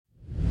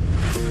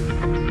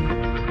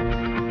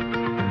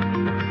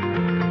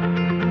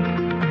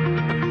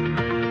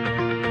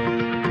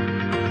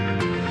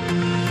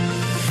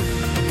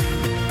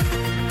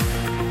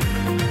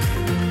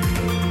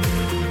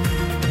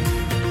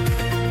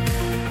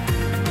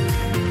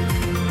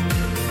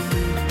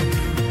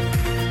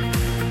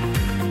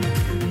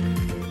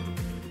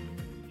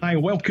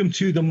Welcome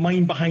to the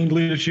Mind Behind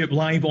Leadership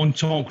live on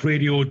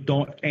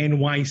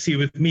talkradio.nyc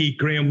with me,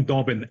 Graham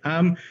Dobbin.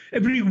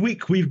 Every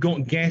week we've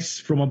got guests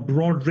from a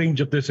broad range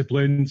of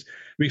disciplines.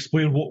 We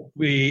explore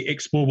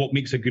what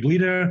makes a good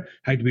leader,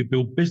 how do we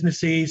build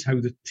businesses, how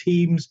the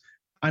teams,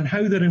 and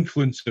how they're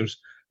influencers.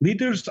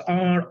 Leaders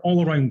are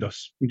all around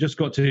us. We just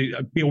got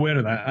to be aware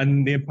of that,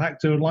 and they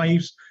impact our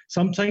lives,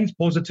 sometimes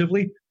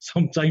positively,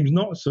 sometimes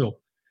not so.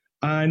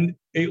 And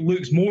it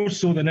looks more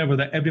so than ever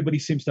that everybody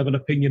seems to have an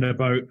opinion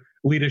about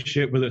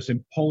leadership, whether it's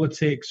in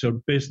politics or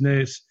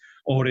business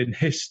or in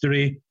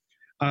history.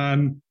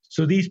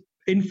 So these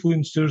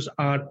influencers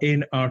are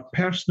in our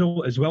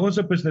personal as well as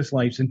our business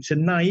lives. And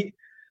tonight,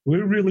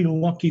 we're really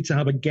lucky to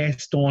have a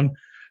guest on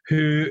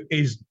who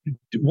is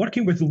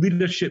working with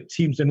leadership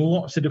teams in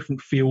lots of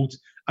different fields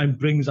and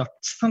brings a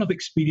ton of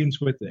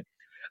experience with it.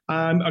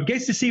 Our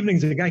guest this evening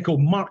is a guy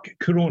called Mark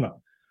Coronna.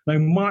 Now,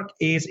 Mark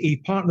is a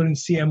partner and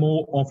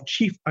CMO of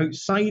Chief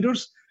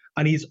Outsiders,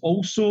 and he's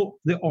also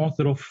the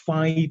author of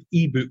 5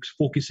 ebooks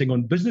focusing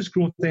on business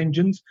growth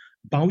engines,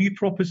 value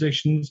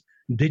propositions,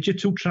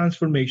 digital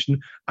transformation,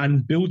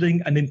 and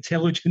building an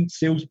intelligent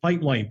sales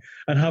pipeline.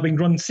 And having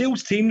run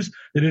sales teams,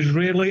 there is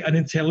rarely an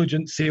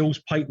intelligent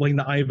sales pipeline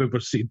that I've ever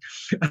seen.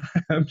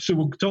 So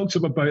we'll talk to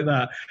him about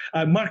that.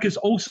 Mark is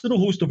also the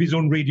host of his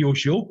own radio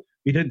show.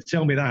 He didn't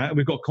tell me that.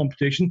 We've got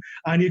competition.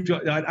 And it's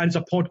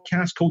a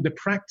podcast called The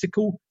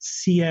Practical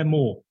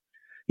CMO.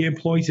 He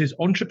employs his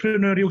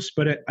entrepreneurial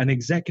spirit and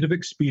executive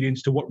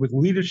experience to work with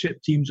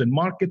leadership teams in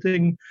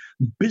marketing,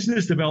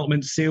 business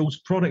development,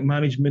 sales, product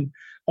management,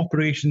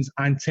 operations,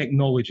 and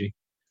technology.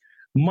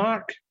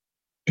 Mark,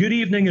 good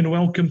evening and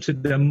welcome to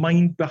the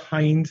Mind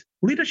Behind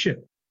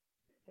Leadership.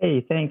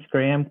 Hey, thanks,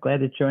 Graham.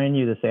 Glad to join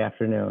you this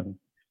afternoon.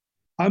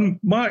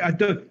 Mark,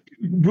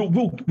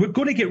 we're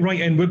going to get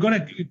right in. We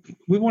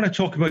want to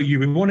talk about you.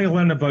 We want to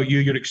learn about you,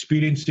 your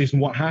experiences,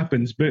 and what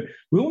happens. But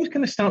we're always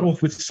going to start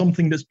off with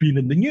something that's been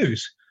in the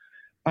news.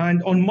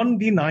 And on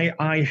Monday night,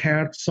 I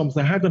heard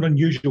something. I had an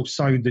unusual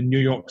sound in New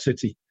York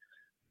City,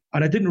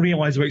 and I didn't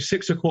realize about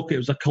 6 o'clock it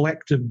was a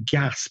collective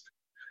gasp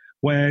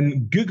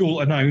when Google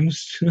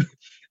announced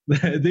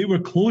that they were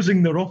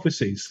closing their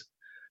offices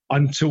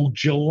until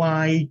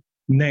July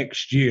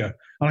next year.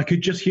 And I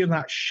could just hear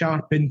that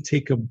sharp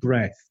intake of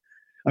breath.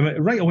 I mean,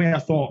 right away I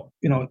thought,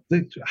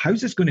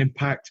 how's this going to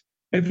impact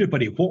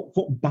everybody?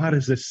 What bar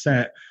is this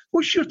set?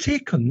 What's your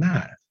take on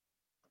that?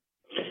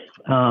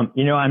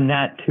 I'm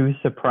not too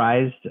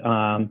surprised.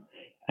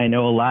 I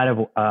know a lot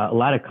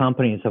of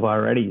companies have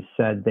already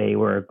said they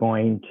were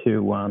going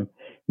to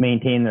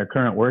maintain their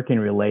current working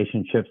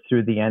relationships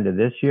through the end of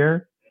this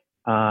year,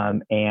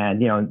 and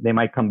they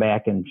might come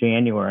back in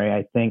January.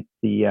 I think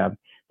the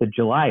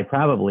July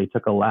probably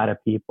took a lot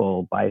of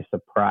people by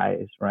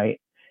surprise,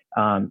 right?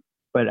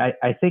 But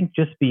I think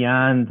just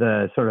beyond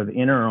the sort of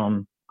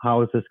interim,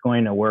 how is this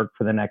going to work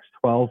for the next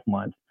 12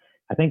 months?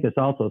 I think this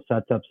also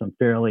sets up some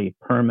fairly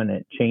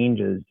permanent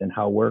changes in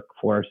how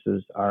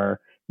workforces are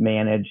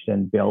managed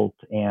and built,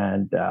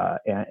 and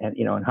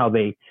how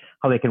they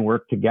can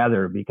work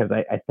together. Because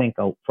I think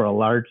in a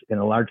large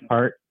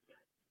part,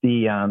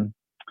 the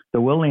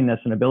willingness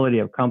and ability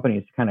of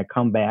companies to kind of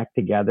come back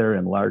together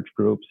in large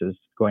groups is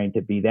going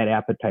to be, that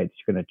appetite's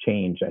going to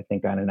change, I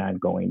think, on an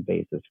ongoing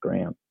basis,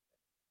 Graham.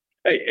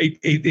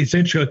 It's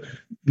interesting.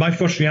 My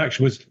first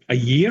reaction was a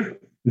year.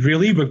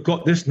 Really, we've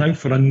got this now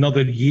for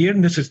another year,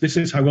 and this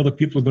is how other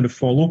people are going to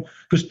follow.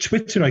 Because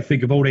Twitter, I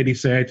think, have already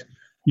said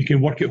you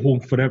can work at home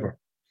forever.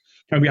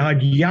 And we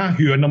had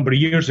Yahoo a number of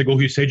years ago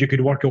who said you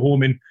could work at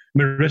home, and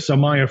Marissa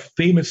Mayer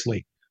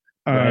famously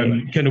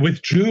kind of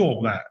withdrew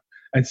all that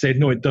and said,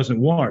 no, it doesn't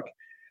work.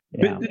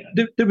 Yeah.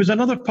 But there was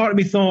another part of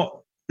me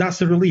thought,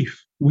 that's a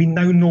relief. We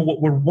now know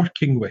what we're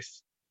working with.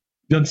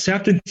 The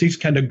uncertainty's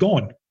kind of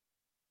gone.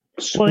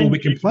 So we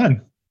can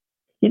plan.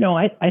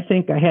 I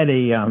think I had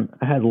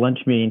a lunch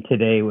meeting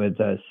today with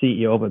a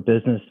CEO of a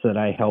business that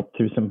I helped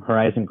through some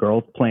horizon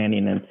growth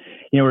planning. And,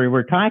 we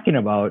were talking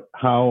about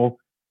how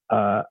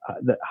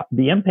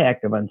the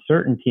impact of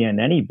uncertainty in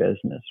any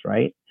business,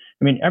 right?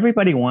 I mean,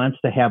 everybody wants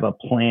to have a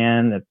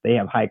plan that they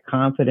have high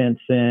confidence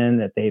in,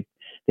 that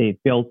they've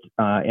built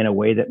in a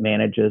way that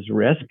manages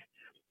risk.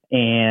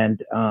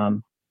 And,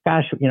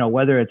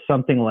 whether it's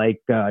something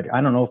like, I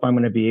don't know if I'm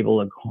going to be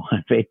able to go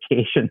on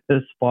vacation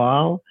this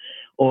fall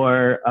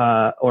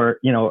or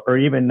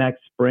even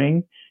next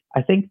spring.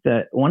 I think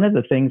that one of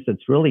the things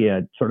that's really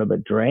a sort of a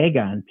drag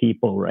on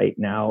people right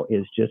now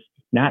is just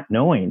not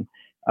knowing.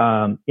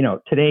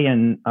 Today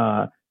in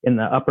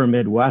the upper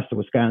Midwest,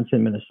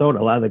 Wisconsin, Minnesota,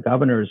 a lot of the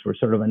governors were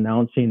sort of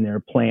announcing their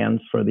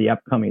plans for the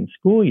upcoming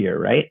school year,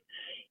 right?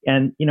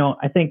 And,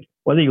 I think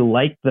whether you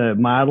like the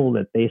model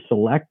that they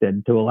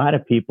selected, to a lot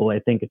of people, I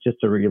think it's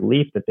just a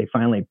relief that they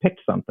finally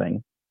picked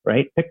something,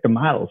 right? Picked a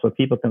model so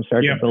people can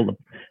start to build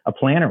a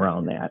plan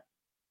around that.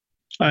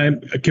 I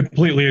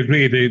completely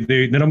agree.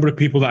 The number of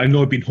people that I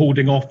know have been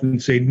holding off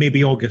and saying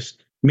maybe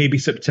August, maybe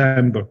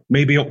September,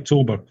 maybe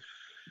October.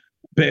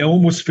 But it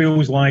almost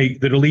feels like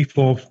the relief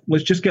of,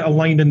 let's just get a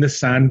line in the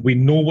sand. We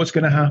know what's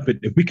going to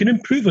happen. If we can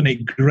improve on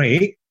it,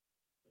 great.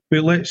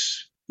 But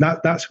let's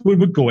That's where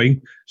we're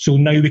going. So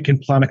now we can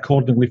plan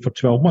accordingly for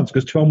 12 months,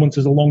 because 12 months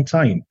is a long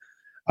time.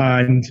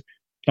 And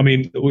I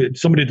mean,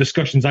 some of the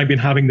discussions I've been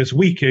having this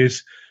week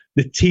is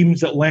the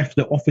teams that left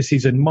the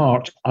offices in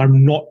March are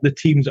not the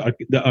teams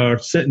that are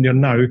sitting there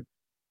now,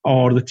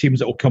 or the teams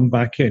that will come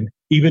back in,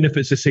 even if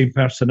it's the same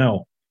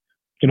personnel.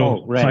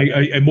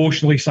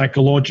 Emotionally,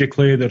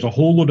 psychologically, there's a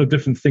whole lot of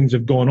different things that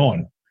have gone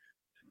on.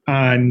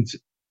 And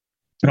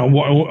I'm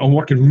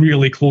working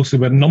really closely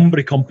with a number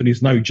of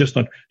companies now just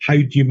on how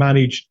do you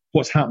manage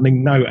what's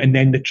happening now and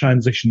then the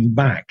transition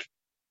back.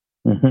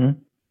 Mm-hmm.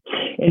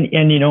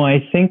 And I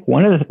think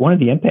one of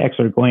the impacts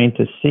we're going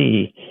to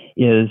see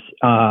is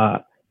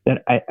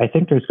that I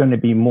think there's going to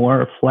be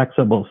more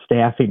flexible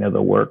staffing of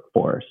the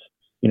workforce.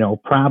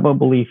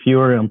 Probably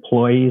fewer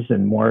employees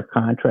and more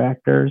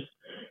contractors,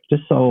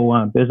 just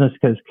so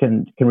businesses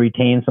can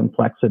retain some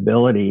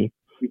flexibility.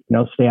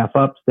 Staff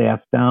up, staff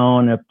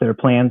down. If their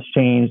plans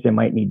change, they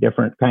might need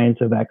different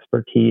kinds of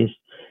expertise.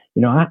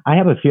 I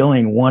have a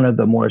feeling one of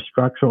the more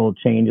structural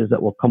changes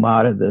that will come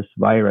out of this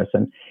virus,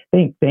 and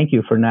thank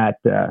you for not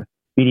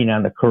beating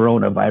on the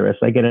coronavirus.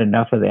 I get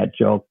enough of that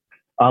joke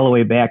all the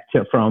way back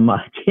from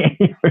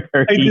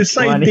January. I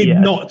decided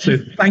 20th. Not to.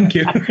 Thank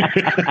you.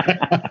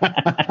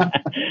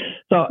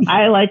 So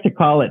I like to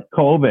call it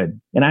COVID,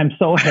 and I'm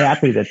so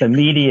happy that the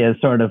media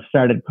sort of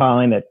started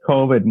calling it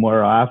COVID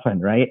more often,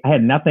 right? I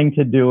had nothing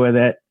to do with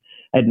it.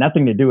 I had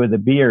nothing to do with the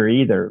beer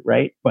either,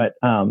 right? But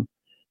I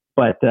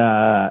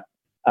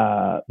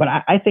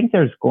think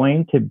there's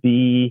going to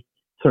be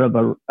sort of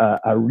a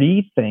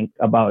rethink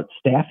about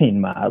staffing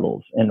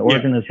models and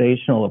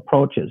organizational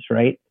approaches,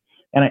 right?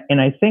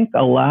 And I think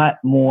a lot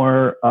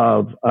more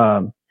of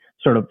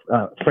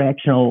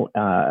fractional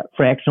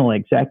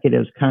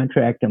executives,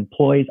 contract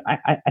employees.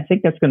 I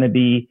think that's going to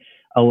be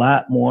a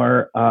lot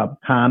more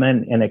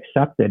common and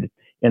accepted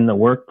in the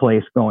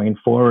workplace going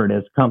forward,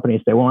 as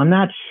companies say, well, I'm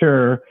not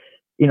sure,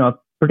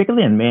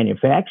 particularly in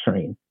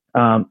manufacturing,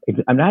 I'm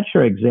not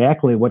sure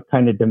exactly what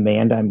kind of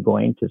demand I'm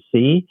going to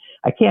see.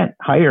 I can't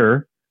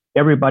hire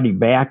everybody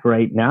back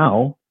right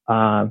now,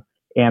 and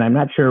I'm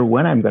not sure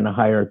when I'm going to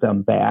hire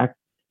them back.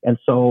 And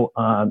so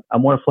a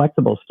more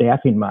flexible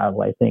staffing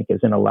model, I think, is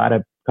in a lot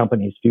of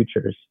companies'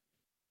 futures.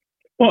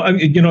 Well,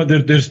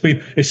 there's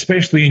been,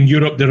 especially in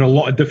Europe, there are a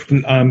lot of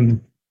different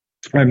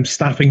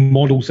staffing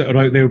models that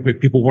are out there with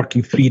people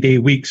working 3-day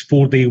weeks,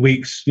 4-day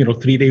weeks,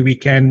 3-day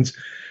weekends.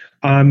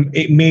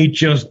 It may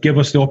just give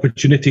us the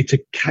opportunity to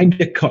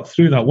kind of cut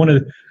through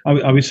that.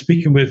 I was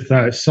speaking with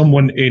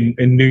someone in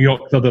New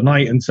York the other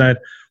night and said,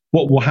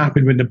 what will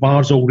happen when the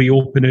bars all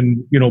reopen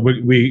and,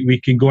 we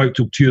can go out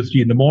till 2 or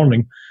 3 in the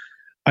morning?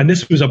 And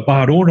this was a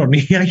bar owner, and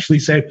he actually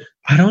said,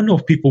 I don't know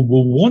if people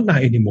will want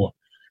that anymore.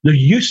 They're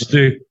used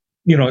to,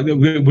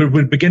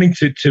 we're beginning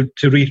to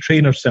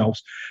retrain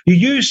ourselves. You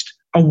used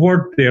a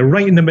word there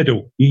right in the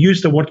middle. You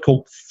used a word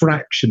called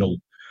fractional,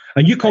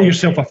 and you call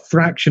yourself a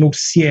fractional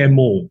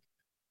CMO.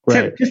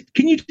 Right. So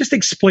can you just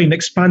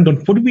expand on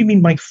what do we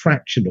mean by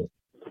fractional?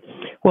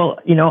 Well,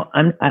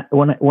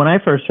 when I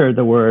first heard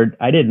the word,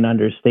 I didn't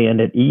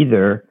understand it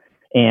either.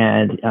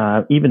 And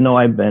even though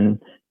I've been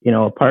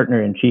a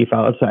partner in Chief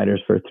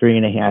Outsiders for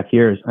 3.5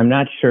 years, I'm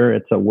not sure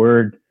it's a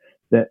word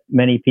that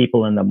many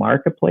people in the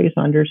marketplace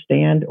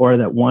understand, or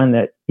that one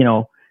that,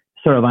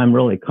 I'm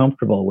really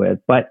comfortable with.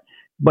 But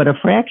a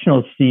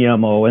fractional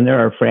CMO, and there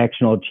are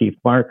fractional chief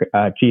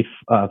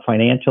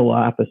financial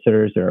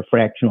officers, there are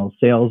fractional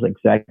sales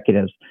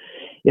executives,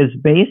 is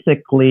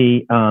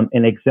basically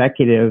an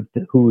executive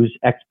whose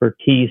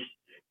expertise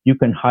you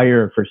can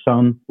hire for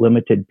some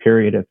limited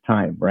period of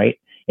time, right?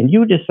 And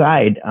you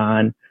decide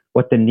on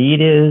what the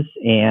need is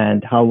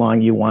and how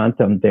long you want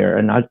them there.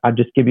 And I'll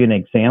just give you an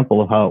example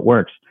of how it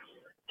works.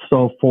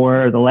 So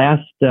for the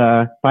last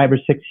 5 or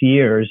 6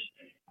 years,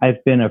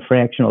 I've been a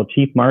fractional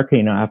chief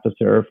marketing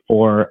officer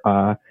for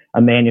a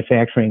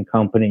manufacturing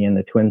company in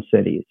the Twin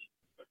Cities.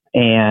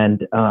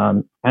 And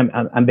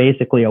I'm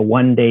basically a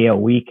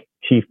 1-day-a-week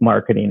chief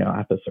marketing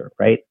officer,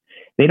 right?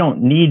 They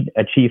don't need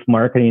a chief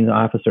marketing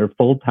officer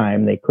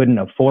full-time. They couldn't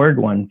afford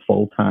one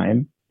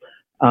full-time.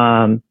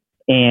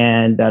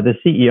 And the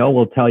CEO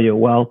will tell you,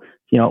 well,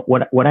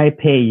 what I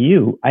pay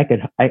you, I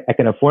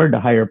could afford to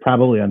hire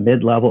probably a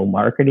mid-level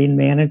marketing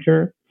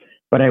manager,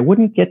 but I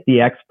wouldn't get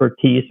the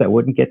expertise, I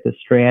wouldn't get the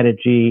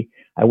strategy,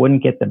 I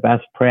wouldn't get the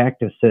best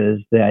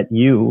practices that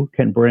you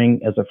can bring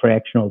as a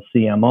fractional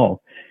CMO.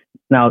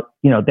 Now,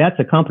 that's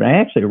a company. I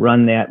actually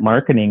run that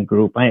marketing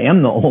group. I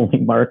am the only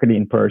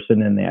marketing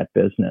person in that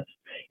business.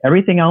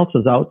 Everything else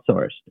is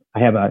outsourced. I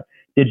have a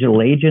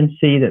digital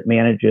agency that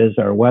manages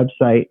our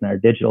website and our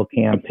digital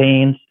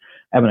campaigns.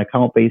 I have an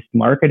account-based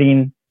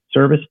marketing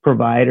service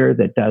provider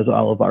that does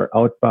all of our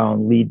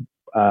outbound lead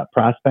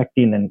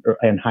prospecting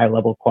and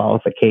high-level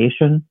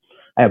qualification.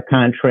 I have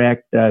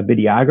contract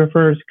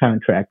videographers,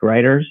 contract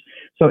writers.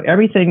 So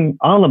everything,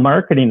 all the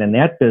marketing in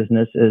that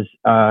business is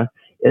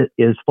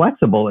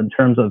flexible in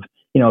terms of,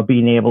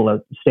 being able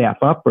to staff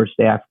up or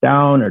staff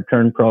down, or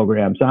turn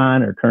programs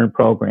on or turn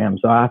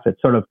programs off. It's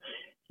sort of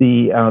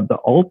the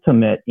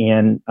ultimate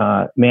in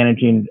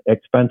managing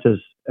expenses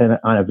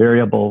on a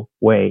variable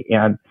way,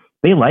 and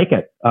they like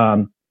it.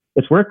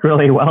 It's worked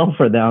really well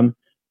for them.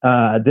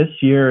 This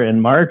year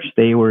in March,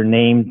 they were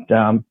named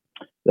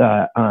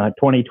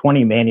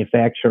 2020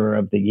 Manufacturer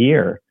of the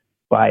Year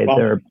by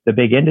the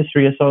big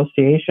industry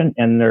association,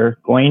 and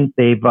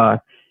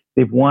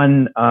they've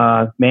won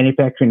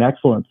Manufacturing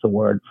Excellence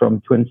Award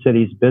from Twin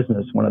Cities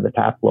Business, one of the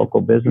top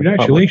local business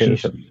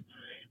publications.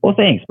 Well,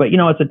 thanks, but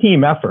it's a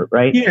team effort,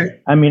 right? Yeah.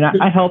 I mean,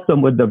 I helped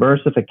them with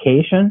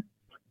diversification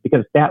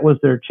because that was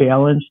their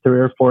challenge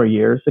 3 or 4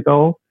 years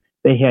ago.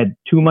 They had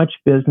too much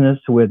business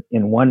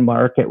in one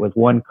market with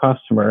one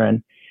customer,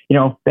 and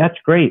that's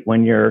great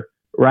when you're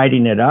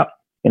riding it up,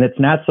 and it's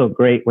not so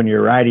great when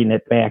you're riding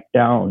it back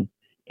down.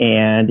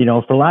 And,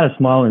 for a lot of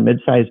small and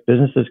mid-sized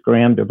businesses,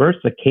 Graham,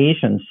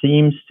 diversification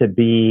seems to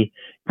be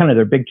kind of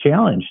their big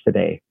challenge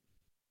today.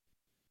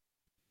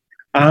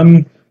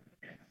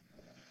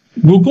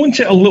 We'll go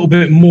into it a little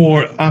bit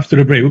more after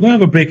a break. We're going to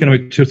have a break in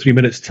about 2 or 3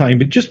 minutes' time.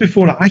 But just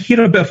before that, I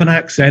hear a bit of an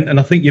accent, and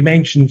I think you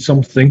mentioned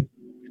something.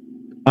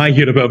 I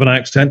hear a bit of an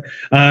accent.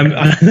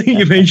 I think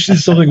you mentioned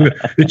something with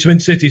the Twin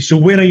Cities. So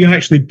where are you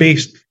actually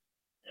based,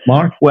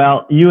 Mark?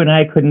 Well, you and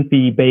I couldn't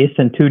be based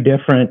in two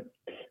different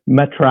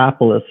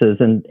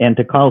metropolises, and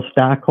to call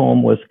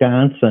Stockholm,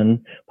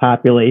 Wisconsin,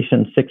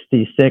 population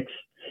 66,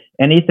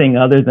 anything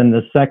other than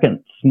the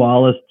second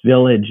smallest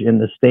village in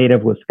the state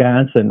of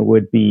Wisconsin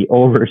would be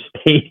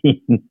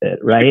overstating it,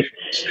 right?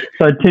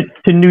 So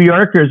to New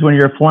Yorkers, when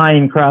you're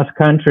flying cross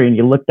country and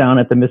you look down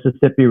at the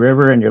Mississippi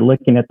River and you're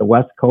looking at the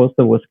west coast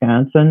of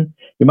Wisconsin,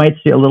 you might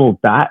see a little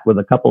dot with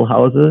a couple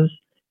houses,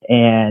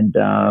 and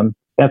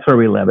that's where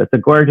we live. It's a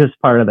gorgeous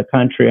part of the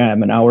country.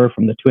 I'm an hour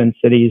from the Twin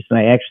Cities, and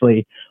I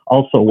actually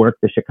also work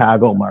the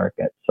Chicago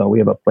market. So we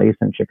have a place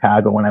in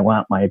Chicago. When I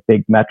want my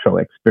big metro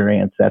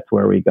experience, that's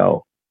where we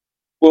go.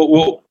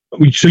 Well,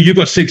 so you've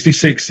got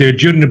 66 there.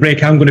 During the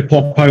break, I'm going to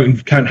pop out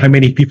and count how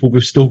many people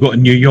we've still got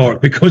in New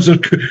York, because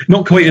there's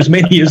not quite as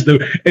many as there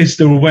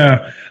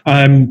were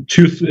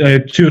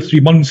 2 or 3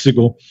 months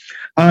ago.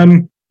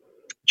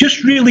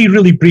 Just really,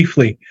 really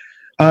briefly,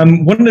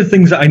 one of the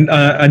things that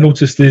I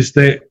noticed is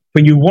that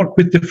when you work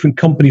with different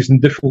companies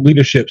and different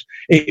leaderships,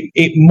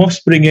 it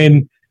must bring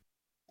in,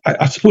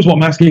 I suppose what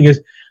I'm asking is,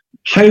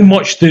 how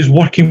much does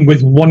working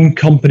with one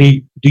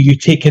company do you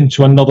take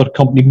into another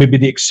company, maybe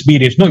the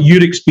experience, not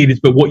your experience,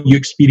 but what you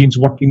experience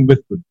working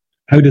with them?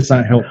 How does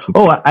that help you?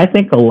 Oh, I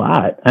think a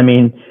lot. I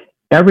mean,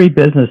 every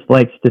business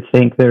likes to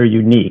think they're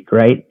unique,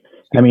 right?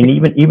 I mean,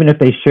 even if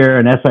they share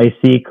an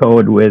SIC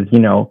code with,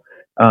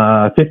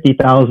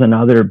 50,000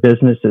 other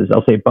businesses,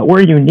 they'll say, but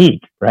we're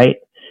unique, right?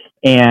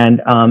 And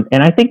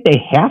I think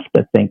they have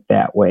to think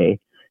that way,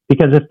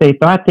 because if they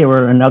thought they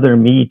were another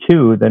Me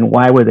Too, then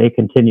why would they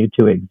continue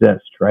to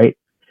exist, right?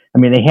 I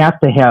mean, they have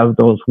to have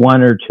those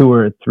 1 or 2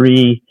 or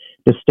 3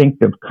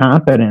 distinctive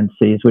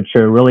competencies, which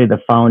are really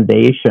the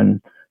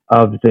foundation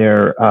of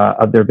their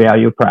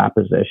value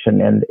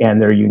proposition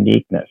and their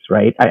uniqueness,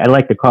 right? I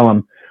like to call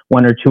them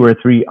 1 or 2 or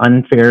 3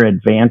 unfair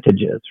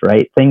advantages,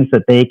 right? Things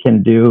that they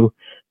can do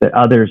that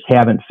others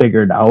haven't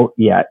figured out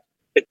yet.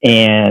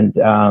 And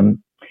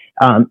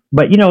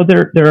but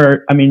there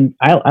are. I mean,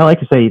 I like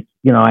to say,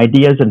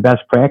 ideas and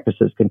best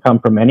practices can come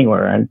from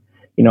anywhere. And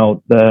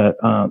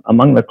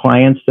among the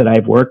clients that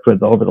I've worked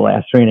with over the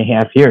last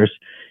 3.5 years,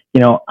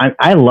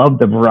 I love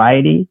the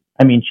variety.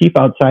 I mean, Chief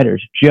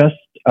Outsiders just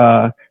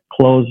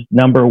closed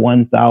number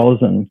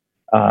 1,000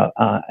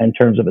 in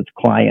terms of its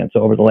clients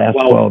over the last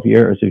 12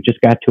 years. We've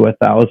just got to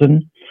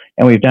 1,000,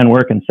 and we've done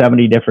work in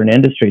 70 different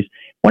industries.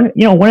 One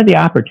of the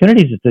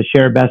opportunities is to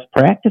share best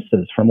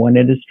practices from one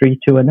industry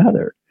to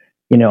another.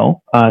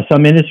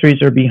 Some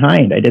industries are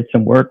behind. I did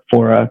some work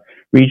for a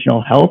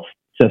regional health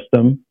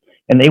system,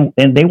 and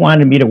they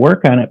wanted me to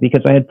work on it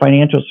because I had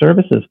financial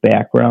services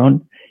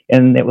background,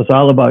 and it was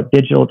all about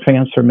digital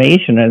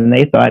transformation. And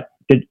they thought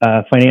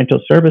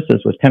financial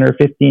services was 10 or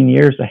 15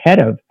 years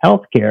ahead of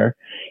healthcare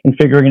in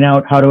figuring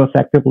out how to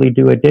effectively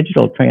do a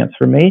digital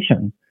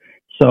transformation.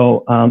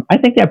 So I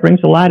think that brings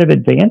a lot of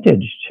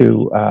advantage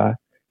to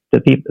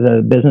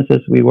the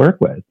businesses we work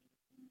with.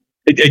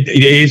 It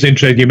is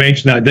interesting you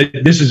mentioned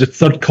that. This is the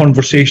third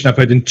conversation I've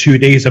had in 2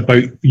 days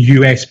about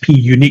USP,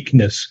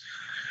 uniqueness.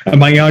 And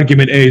my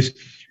argument is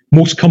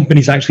most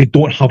companies actually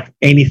don't have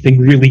anything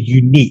really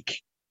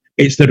unique.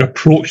 It's their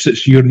approach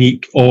that's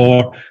unique,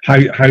 or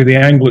how they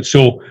angle it.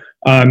 So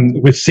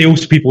with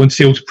salespeople and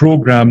sales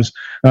programs,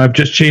 I've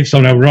just changed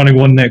something. I'm running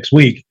one next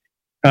week.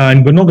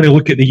 And we're not going to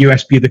look at the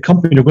USP of the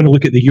company. We're going to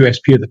look at the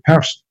USP of the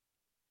person.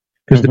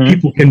 Because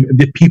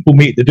the people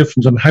make the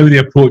difference on how they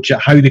approach it,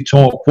 how they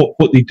talk,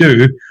 what they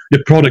do.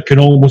 The product can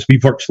almost be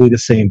virtually the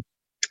same.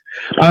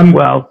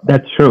 Well,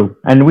 that's true.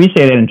 And we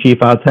say that in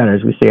Chief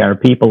Outsiders. We say our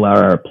people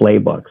are our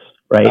playbooks,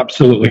 right?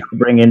 Absolutely. We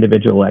bring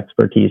individual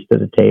expertise to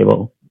the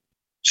table.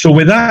 So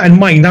with that in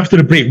mind, after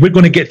the break, we're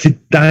going to get to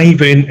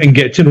dive in and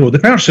get to know the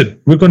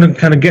person. We're going to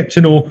kind of get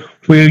to know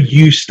where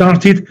you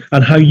started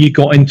and how you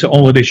got into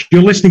all of this.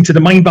 You're listening to The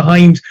Mind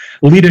Behind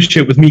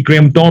Leadership with me,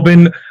 Graham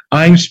Dobbin.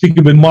 I'm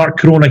speaking with Mark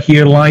Coronna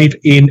here live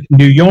in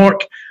New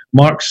York.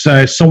 Mark's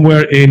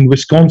somewhere in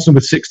Wisconsin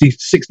with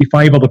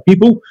 65 other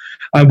people.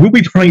 We'll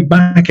be right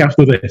back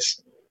after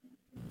this.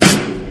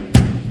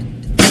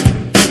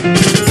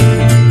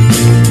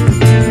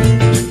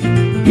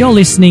 You're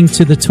listening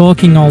to the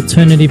Talking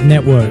Alternative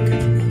Network.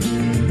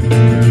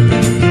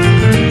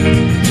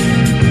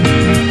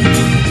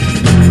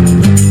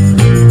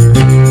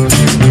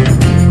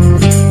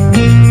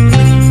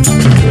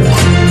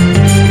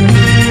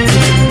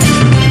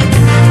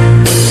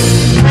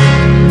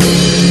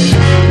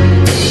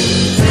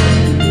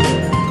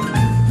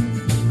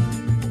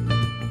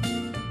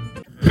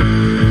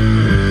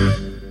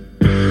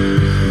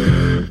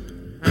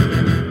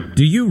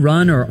 Do you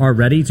run or are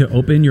ready to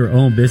open your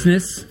own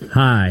business?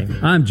 Hi,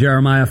 I'm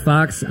Jeremiah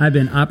Fox. I've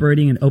been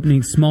operating and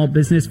opening small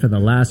business for the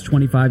last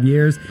 25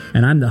 years,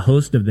 and I'm the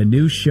host of the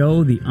new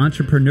show, The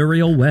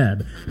Entrepreneurial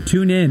Web.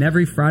 Tune in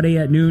every Friday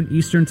at noon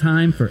Eastern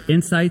Time for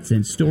insights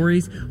and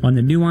stories on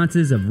the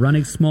nuances of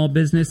running small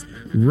business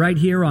right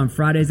here on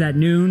Fridays at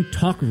noon,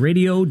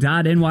 talkradio.nyc.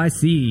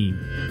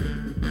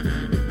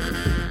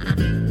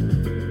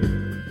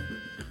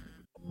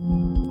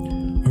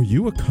 Are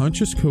you a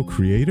conscious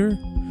co-creator?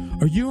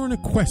 Are you on a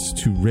quest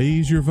to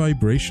raise your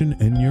vibration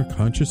and your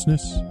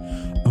consciousness?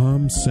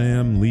 I'm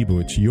Sam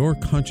Leibowitz, your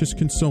conscious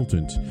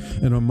consultant,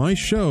 and on my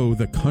show,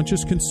 The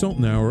Conscious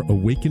Consultant Hour,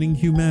 Awakening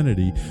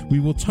Humanity,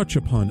 we will touch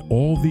upon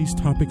all these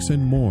topics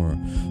and more.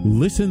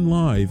 Listen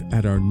live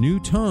at our new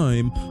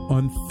time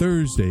on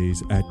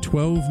Thursdays at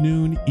 12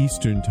 noon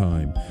Eastern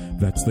Time.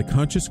 That's The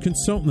Conscious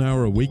Consultant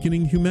Hour,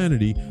 Awakening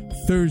Humanity,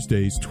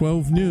 Thursdays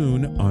 12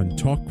 noon on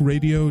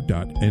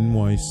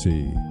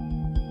talkradio.nyc.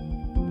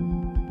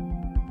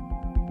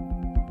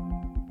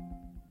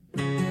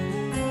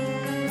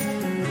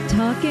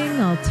 Talking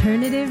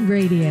Alternative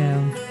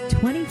Radio,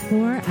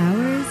 24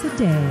 hours a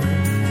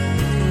day.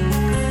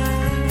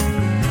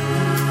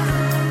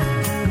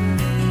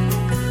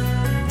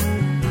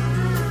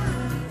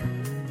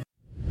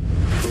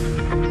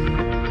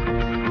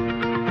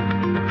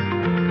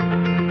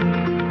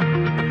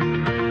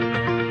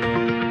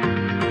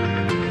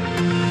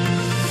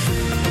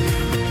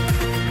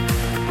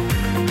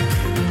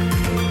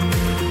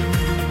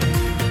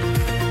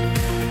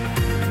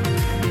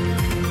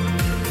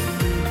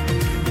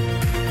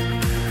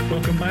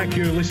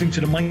 You're listening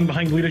to The Mind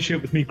Behind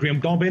Leadership with me, Graham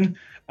Dobbin,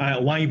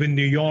 live in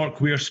New York.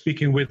 We are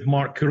speaking with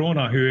Mark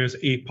Coronna, who is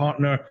a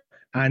partner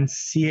and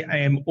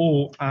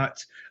CMO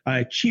at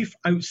Chief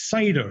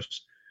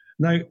Outsiders.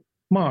 Now,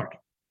 Mark,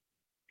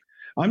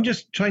 I'm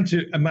just trying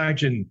to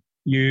imagine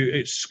you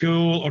at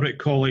school or at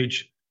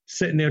college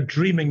sitting there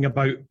dreaming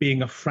about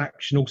being a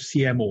fractional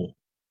CMO.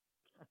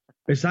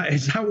 Is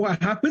that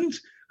what happened?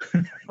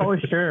 Oh,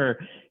 sure.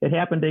 It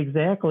happened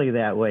exactly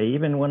that way.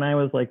 Even when I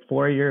was like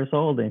 4 years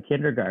old in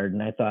kindergarten,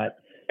 I thought,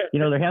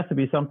 there has to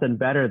be something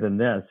better than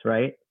this,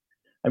 right?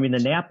 I mean, the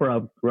nap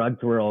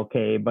rugs were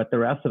okay, but the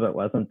rest of it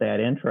wasn't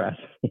that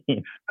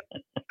interesting.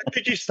 How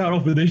did you start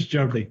off with this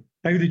journey?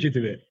 How did you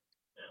do it?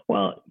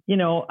 Well,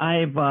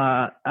 I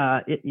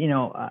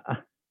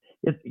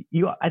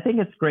think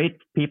it's great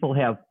people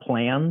have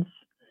plans,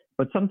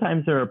 but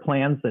sometimes there are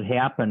plans that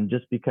happen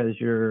just because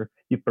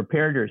you've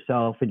prepared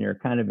yourself and you're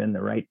kind of in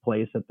the right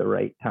place at the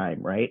right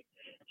time, right?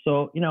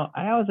 So,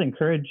 I always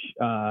encourage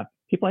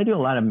people. I do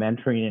a lot of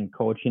mentoring and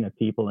coaching of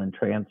people in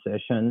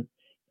transition,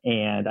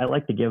 and I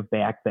like to give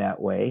back that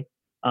way.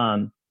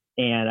 And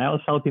I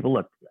always tell people,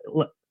 look,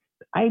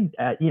 I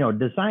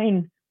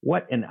design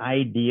what an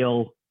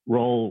ideal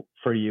role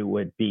for you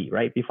would be,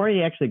 right? Before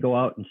you actually go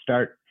out and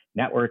start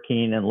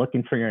networking and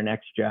looking for your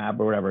next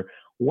job or whatever,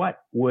 what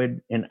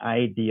would an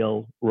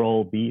ideal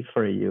role be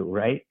for you,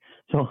 right?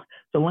 So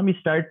let me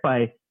start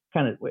by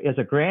kind of, as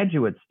a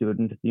graduate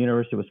student at the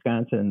University of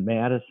Wisconsin in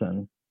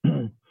Madison,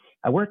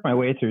 I worked my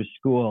way through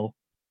school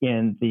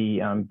in the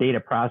data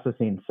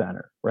processing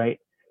center, right?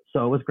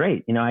 So it was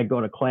great. I'd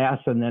go to class,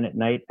 and then at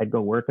night I'd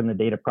go work in the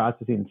data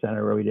processing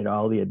center where we did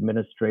all the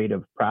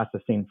administrative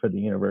processing for the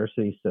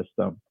university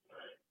system.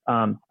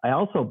 I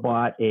also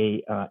bought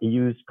a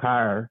used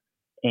car,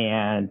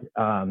 and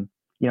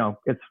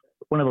it's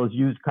one of those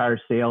used car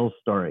sales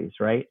stories,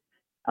 right?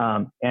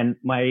 And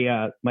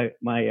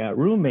my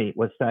roommate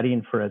was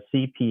studying for a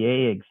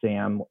CPA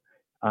exam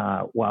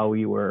while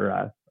we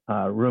were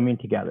rooming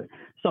together.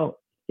 So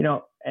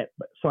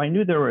I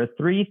knew there were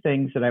three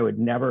things that I would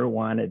never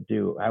want to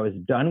do. I was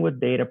done with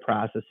data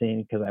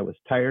processing because I was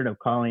tired of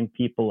calling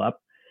people up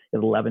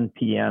at 11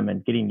 p.m.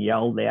 and getting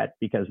yelled at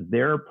because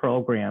their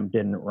program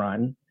didn't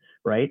run,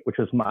 right? Which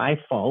was my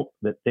fault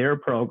that their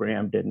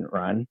program didn't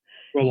run.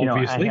 Well,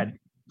 obviously.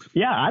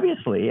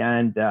 Obviously.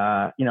 And,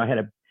 I had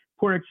a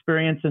poor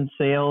experience in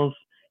sales.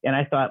 And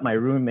I thought my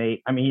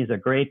roommate, he's a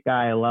great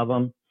guy. I love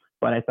him.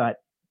 But I thought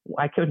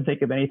I couldn't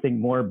think of anything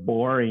more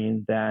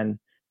boring than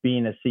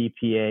being a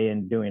CPA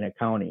and doing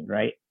accounting,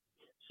 right?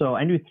 So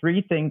I knew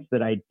three things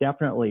that I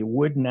definitely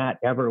would not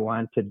ever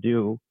want to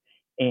do.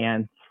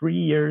 And 3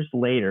 years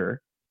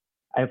later,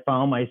 I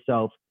found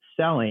myself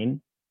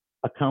selling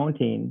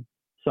accounting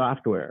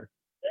software.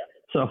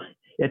 So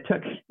it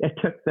took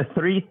the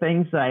three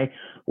things I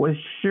was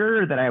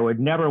sure that I would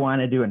never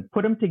want to do and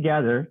put them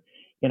together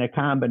in a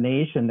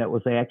combination that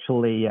was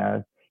actually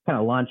kind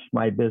of launched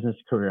my business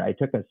career. I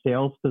took a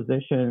sales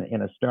position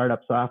in a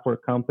startup software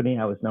company.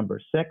 I was number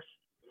 6.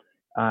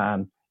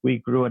 We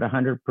grew at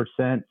 100%,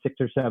 6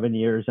 or 7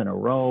 years in a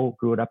row,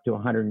 grew it up to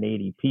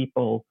 180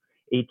 people,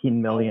 $18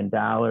 million.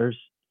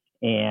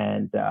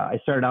 And I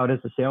started out as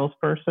a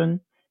salesperson,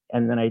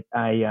 and then I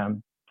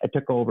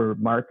took over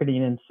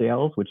marketing and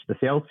sales, which the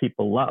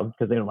salespeople loved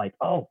because they were like,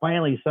 oh,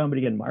 finally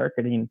somebody in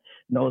marketing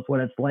knows what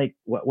it's like,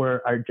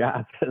 where our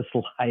job is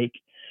like.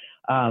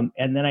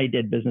 And then I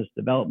did business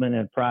development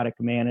and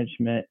product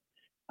management,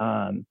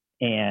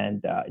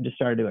 and just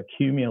started to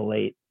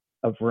accumulate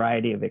a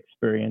variety of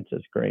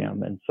experiences,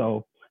 Graham. And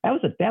so that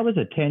was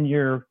a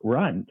 10-year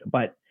run,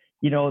 but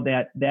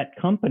that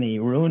company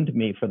ruined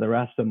me for the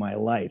rest of my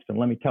life. And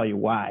let me tell you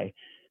why.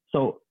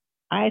 So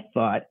I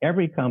thought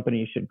every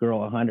company should grow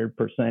 100%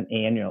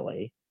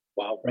 annually.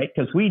 Wow. Right?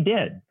 Because we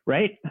did,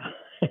 right?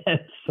 And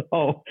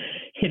so,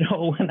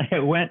 when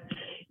I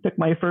took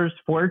my first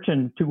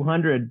Fortune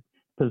 200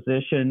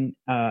 position,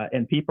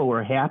 and people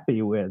were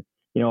happy with,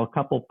 a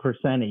couple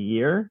percent a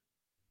year.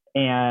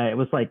 And it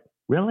was like,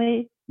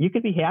 really? You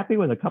could be happy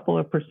with a couple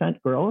of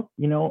percent growth?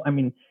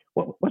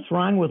 What's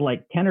wrong with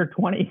like 10 or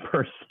 20%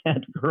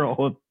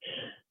 growth?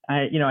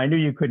 I knew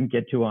you couldn't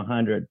get to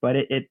 100, but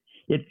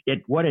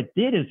what it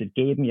did is it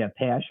gave me a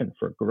passion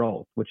for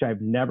growth, which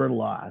I've never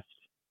lost.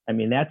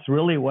 That's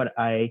really what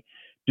I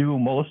do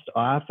most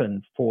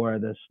often for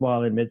the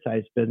small and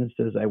mid-sized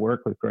businesses I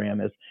work with,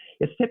 Graham, is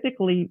it's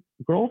typically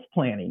growth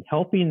planning,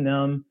 helping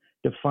them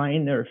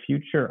define their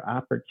future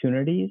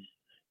opportunities,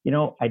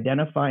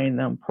 identifying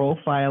them,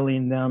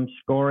 profiling them,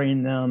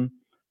 scoring them,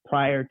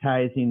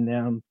 prioritizing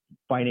them,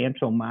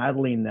 financial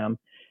modeling them.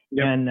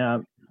 Yep. And,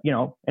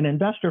 an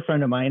investor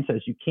friend of mine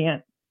says you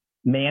can't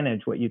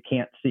manage what you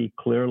can't see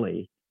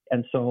clearly.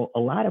 And so a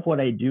lot of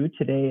what I do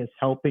today is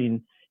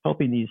helping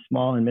these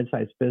small and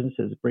mid-sized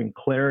businesses bring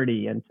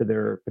clarity into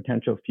their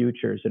potential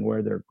futures and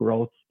where their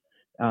growth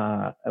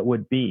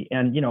would be.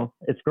 And,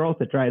 it's growth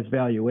that drives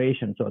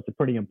valuation. So it's a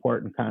pretty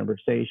important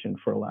conversation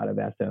for a lot of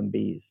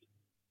SMBs.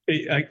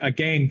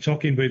 Again,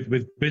 talking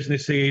with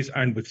businesses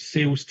and with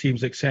sales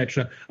teams,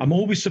 etc., I'm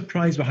always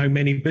surprised by how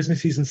many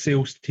businesses and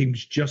sales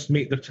teams just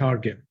make their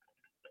target.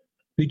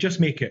 They just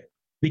make it.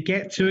 They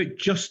get to it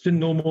just in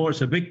no more.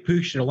 It's a big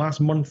push in the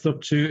last month or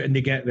two, and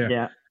they get there.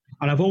 Yeah.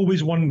 And I've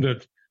always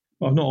wondered,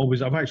 well, not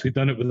always, I've actually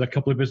done it with a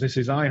couple of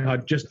businesses I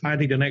had, just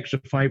added an extra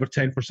 5 or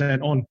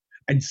 10% on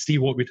and see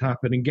what would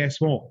happen. And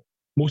guess what?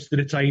 Most of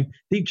the time,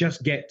 they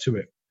just get to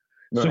it.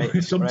 Right, so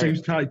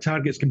sometimes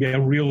targets can be a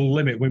real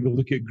limit when we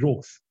look at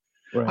growth.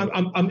 Right.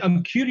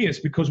 I'm curious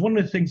because one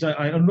of the things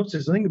I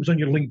noticed, I think it was on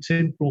your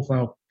LinkedIn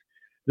profile,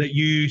 that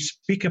you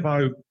speak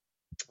about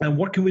and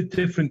working with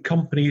different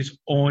companies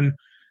on,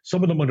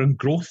 some of them are on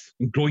growth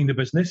and growing the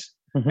business,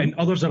 mm-hmm. and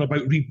others are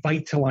about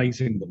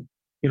revitalizing them.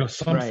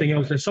 Something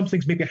else.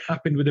 Something's maybe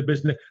happened with the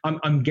business.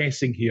 I'm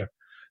guessing here.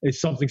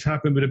 Something's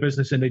happened with the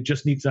business and it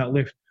just needs that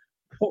lift.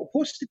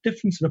 What's the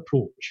difference in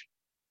approach?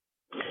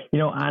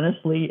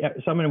 Honestly,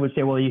 someone would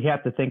say, well, you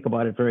have to think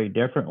about it very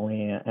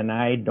differently. And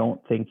I don't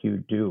think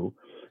you do.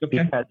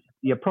 Okay. Because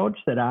the approach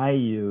that I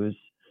use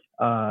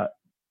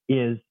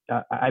is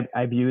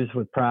I've used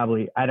with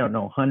probably,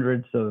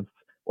 hundreds of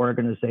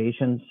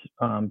organizations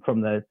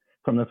from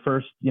the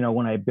first,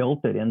 when I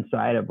built it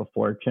inside of a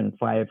Fortune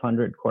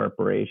 500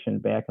 corporation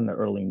back in the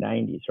early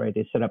 90s, right?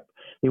 They set up,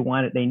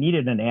 they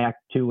needed an Act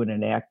 2 and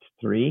an Act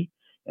 3.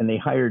 And they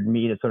hired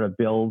me to sort of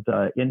build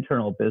an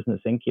internal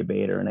business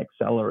incubator and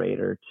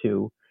accelerator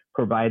to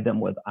provide them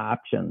with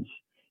options.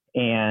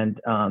 And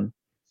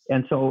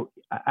so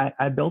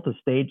I built a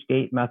stage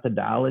gate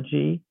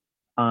methodology,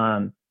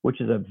 which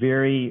is a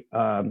very,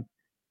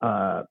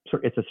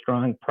 it's a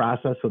strong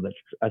process with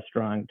a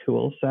strong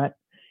tool set.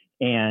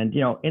 And,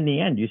 in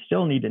the end, you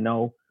still need to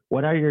know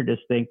what are your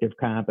distinctive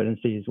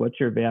competencies, what's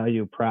your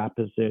value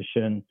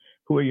proposition,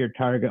 who are your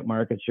target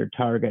markets, your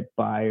target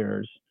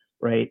buyers,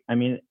 right?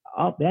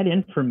 All that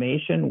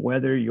information,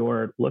 whether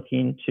you're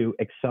looking to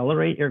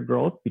accelerate your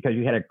growth because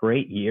you had a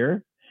great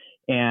year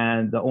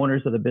and the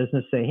owners of the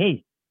business say,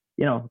 hey,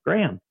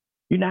 Graham,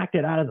 you knocked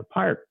it out of the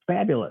park.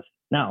 Fabulous.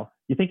 Now,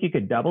 you think you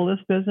could double this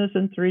business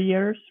in 3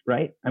 years,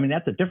 right?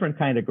 That's a different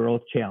kind of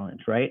growth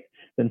challenge, right?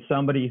 Than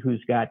somebody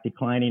who's got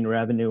declining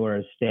revenue or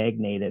is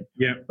stagnated.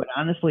 Yeah. But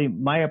honestly,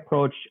 I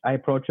approach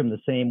them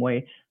the same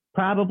way.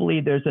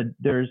 Probably there's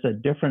a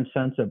different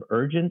sense of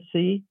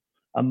urgency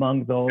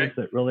among those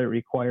that really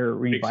require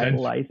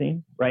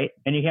revitalizing, right?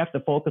 And you have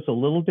to focus a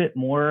little bit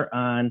more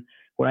on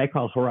what I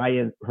call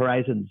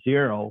Horizon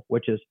Zero,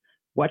 which is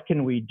what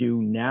can we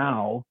do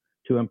now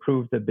to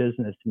improve the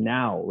business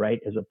now, right?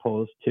 As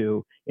opposed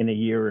to in a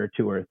year or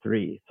 2 or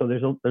 3. So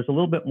there's a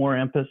little bit more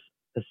emphasis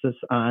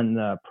on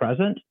the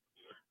present,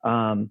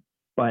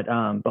 but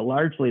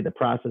largely the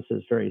process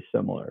is very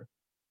similar.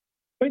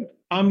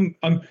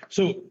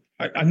 So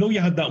I know you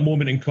had that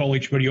moment in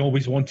college where you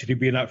always wanted to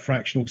be that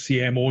fractional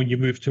CMO and you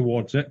moved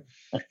towards it.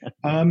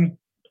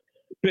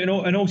 But in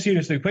all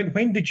seriousness,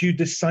 when did you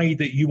decide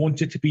that you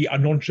wanted to be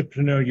an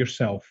entrepreneur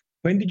yourself?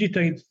 When did you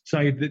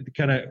decide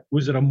that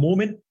was there a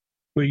moment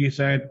where you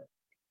said,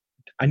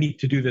 I need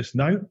to do this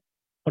now?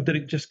 Or did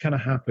it just kind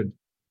of happen?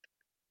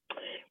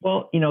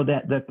 Well,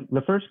 that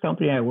the first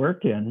company I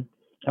worked in,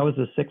 I was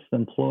the sixth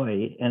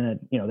employee, and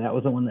that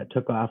was the one that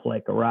took off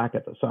like a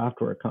rocket, the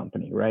software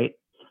company, right?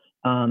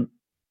 And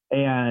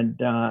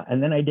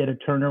then I did a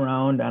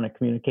turnaround on a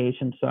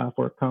communication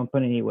software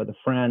company with a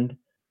friend.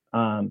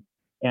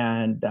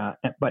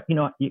 But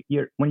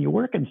when you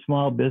work in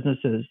small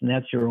businesses and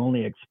that's your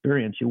only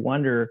experience, you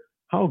wonder,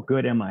 how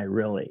good am I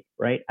really,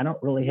 right? I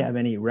don't really have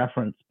any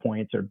reference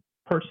points or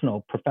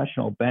personal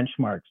professional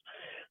benchmarks.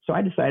 So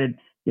I decided,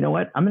 you know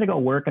what, I'm going to go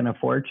work in a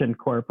Fortune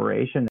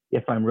corporation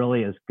if I'm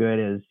really as good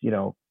as,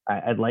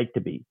 I'd like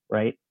to be,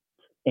 right?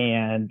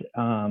 And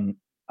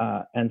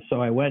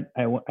so I went,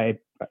 I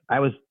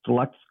was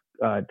Deluxe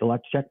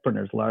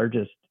Checkpreneurs'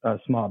 largest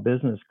small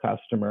business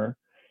customer.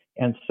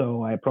 And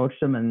so I approached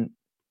them and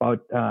about,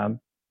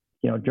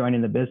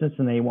 joining the business,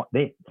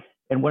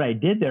 and what I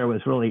did there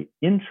was really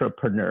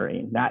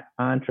intrapreneuring, not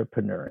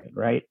entrepreneuring,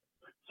 right?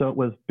 So it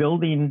was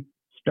building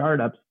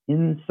startups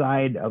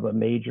inside of a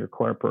major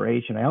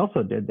corporation. I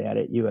also did that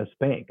at US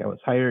Bank. I was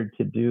hired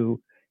to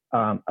do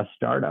a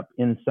startup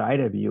inside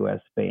of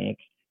US Bank.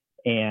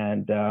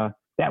 And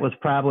that was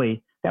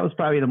probably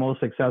the most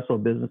successful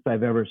business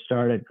I've ever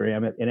started,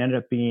 Graham. It ended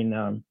up being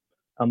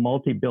a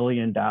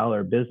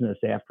multi-billion-dollar business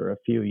after a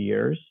few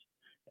years.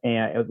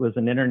 And it was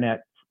an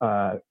internet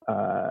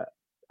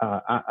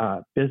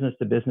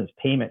business-to-business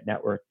payment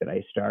network that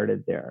I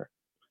started there.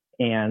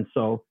 And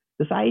so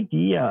this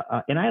idea,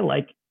 and I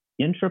like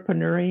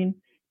intrapreneuring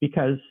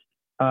because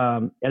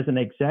as an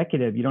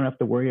executive, you don't have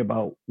to worry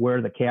about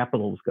where the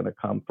capital is going to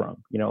come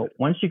from.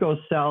 Once you go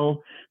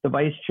sell the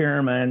vice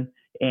chairman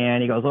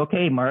and he goes,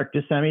 okay, Mark,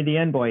 just send me the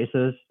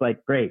invoices.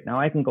 Like, great. Now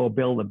I can go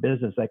build a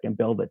business. I can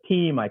build a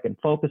team. I can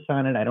focus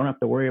on it. I don't have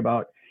to worry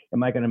about,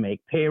 am I going to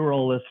make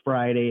payroll this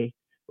Friday?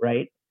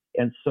 Right.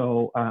 And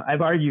so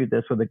I've argued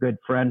this with a good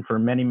friend for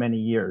many, many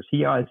years.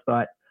 He always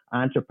thought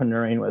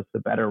entrepreneuring was the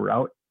better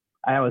route.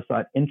 I always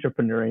thought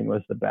intrapreneuring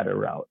was the better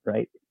route,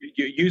 right?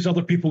 You use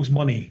other people's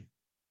money.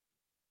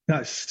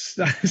 That's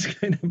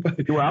kind of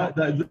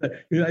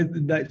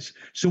that's.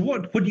 So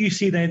what do you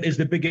see then is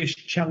the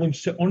biggest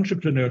challenge to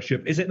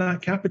entrepreneurship? Is it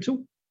not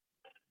capital?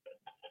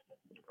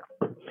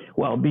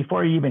 Well,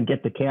 before you even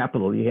get to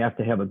capital, you have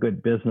to have a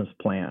good business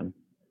plan,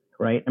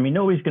 right? I mean,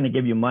 nobody's going to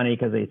give you money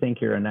because they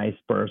think you're a nice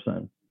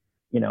person.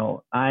 That's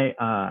what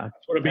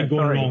I've been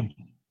going wrong.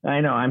 I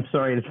know. I'm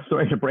sorry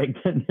to break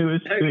the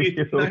news to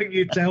you. Now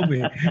you tell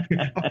me.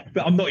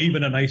 But I'm not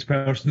even a nice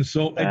person,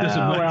 so it doesn't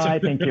matter. Well, I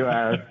think you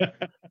are,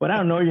 but I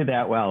don't know you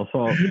that well.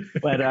 So,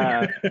 but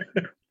I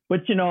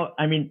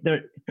mean,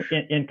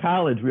 in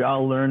college we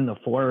all learn the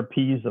 4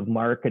 P's of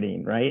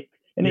marketing, right?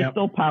 And they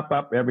still pop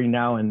up every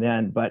now and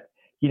then. But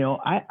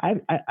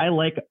I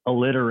like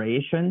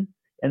alliteration,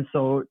 and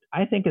so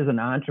I think as an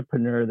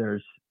entrepreneur,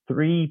 there's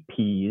 3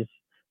 P's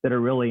that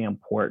are really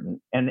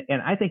important. And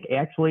I think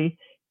actually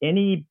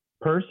any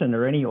person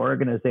or any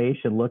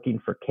organization looking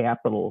for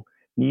capital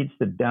needs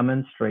to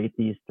demonstrate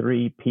these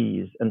 3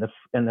 P's. And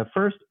the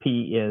first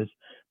P is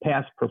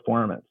past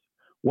performance.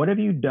 What have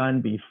you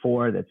done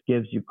before that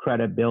gives you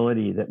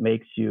credibility, that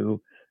makes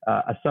you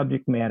a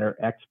subject matter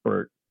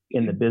expert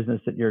in the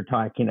business that you're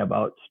talking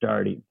about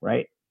starting,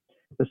 right?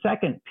 The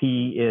second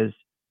P is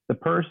the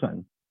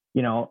person.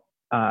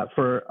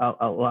 For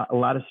a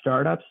lot of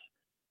startups,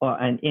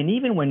 and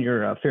even when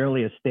you're a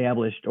fairly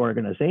established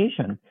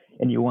organization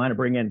and you want to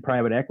bring in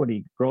private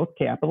equity growth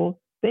capital,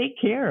 they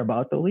care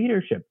about the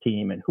leadership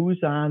team and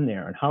who's on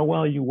there and how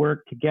well you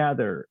work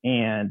together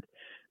and,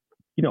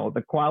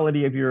 the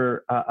quality of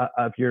your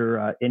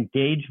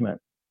engagement.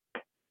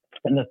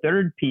 And the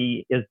third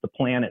P is the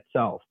plan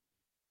itself,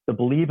 the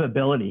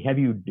believability. Have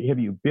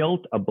you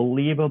built a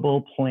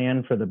believable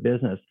plan for the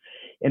business?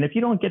 And if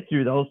you don't get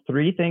through those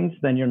 3 things,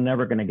 then you're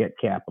never going to get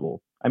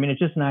capital. I mean,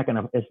 it's not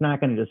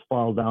going to just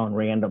fall down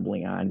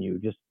randomly on you,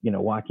 just,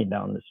 walking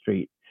down the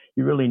street.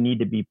 You really need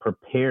to be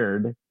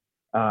prepared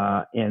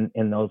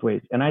in those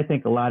ways. And I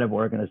think a lot of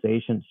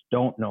organizations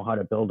don't know how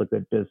to build a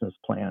good business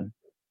plan.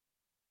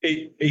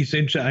 It's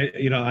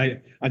interesting.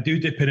 I do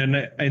dip in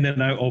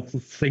and out of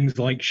things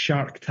like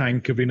Shark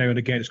Tank every now and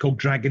again. It's called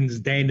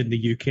Dragon's Den in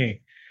the UK.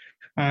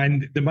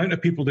 And the amount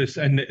of people they're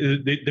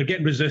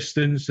getting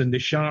resistance, and the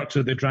sharks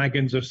or the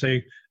dragons are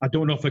saying, I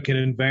don't know if I can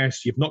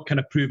invest. You've not kind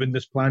of proven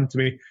this plan to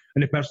me.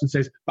 And the person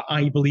says, but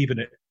I believe in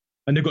it.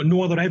 And they've got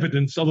no other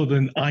evidence other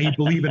than I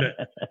believe in it.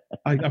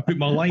 I put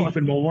my life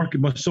and my work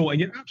and my soul. And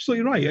you're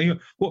absolutely right. And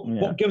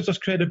what gives us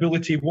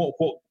credibility?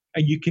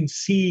 And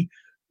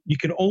you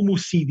can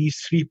almost see these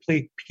 3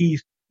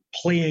 P's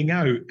playing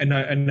out in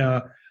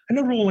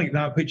a role like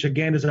that, which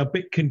again is a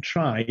bit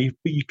contrived,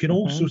 but you can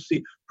also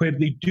see where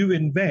they do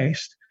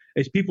invest,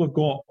 is people have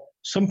got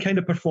some kind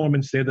of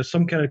performance there, there's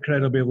some kind of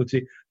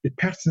credibility, the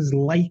person's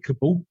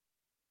likable,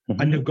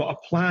 and they've got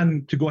a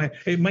plan to go ahead.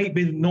 It might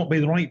not be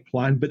the right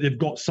plan, but they've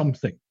got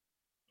something.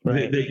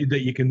 Right.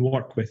 that you can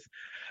work with.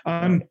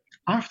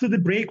 After the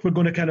break, we're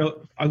going to kind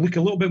of look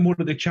a little bit more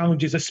at the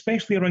challenges,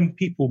 especially around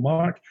people,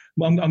 Mark.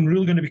 I'm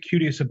really going to be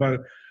curious about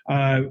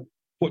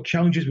what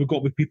challenges we've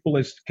got with people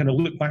as kind of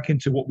look back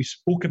into what we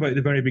spoke about at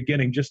the very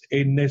beginning, just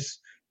in this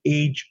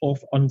age of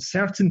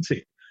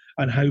uncertainty,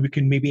 and how we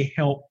can maybe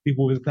help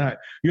people with that.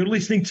 You're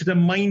listening to The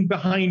Mind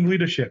Behind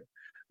Leadership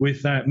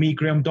with me,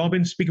 Graham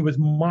Dobbin, speaking with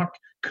Mark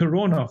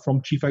Coronna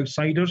from Chief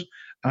Outsiders,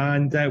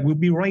 and we'll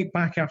be right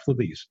back after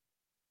these.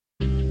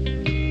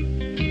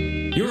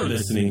 You're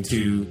listening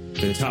to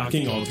the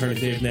Talking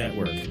Alternative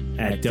Network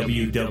at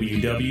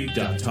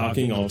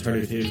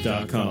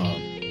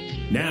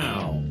www.talkingalternative.com.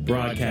 Now,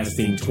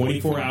 broadcasting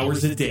 24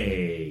 hours a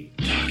day.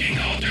 Talking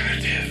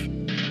Alternative.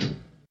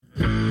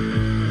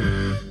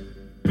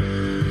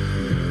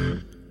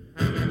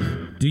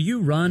 Do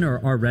you run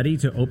or are ready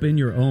to open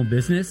your own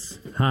business?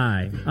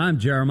 Hi, I'm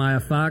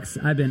Jeremiah Fox.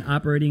 I've been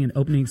operating and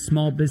opening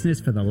small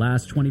business for the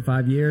last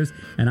 25 years,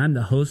 and I'm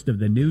the host of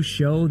the new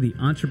show, The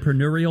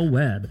Entrepreneurial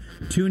Web.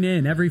 Tune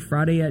in every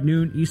Friday at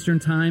noon Eastern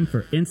Time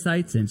for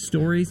insights and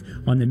stories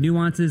on the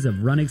nuances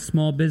of running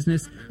small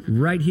business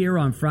right here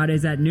on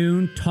Fridays at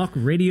noon,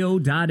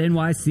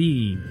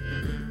 talkradio.nyc.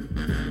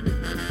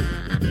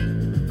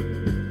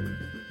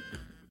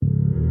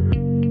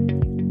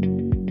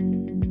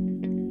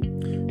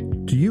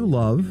 Do you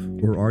love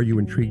or are you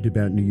intrigued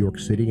about New York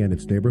City and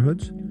its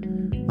neighborhoods?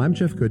 I'm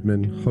Jeff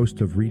Goodman,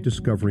 host of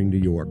Rediscovering New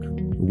York,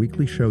 a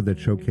weekly show that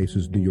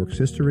showcases New York's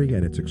history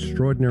and its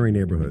extraordinary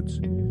neighborhoods.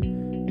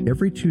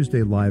 Every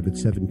Tuesday live at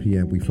 7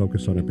 p.m., we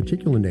focus on a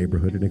particular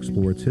neighborhood and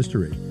explore its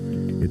history,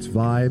 its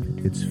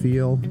vibe, its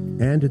feel,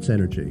 and its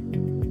energy.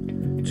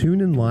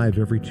 Tune in live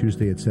every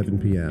Tuesday at 7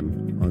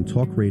 p.m. on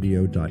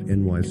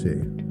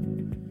talkradio.nyc.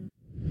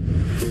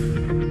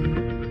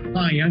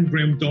 Hi, I'm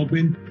Graham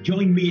Dobbin.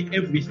 Join me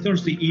every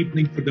Thursday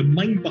evening for The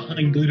Mind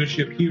Behind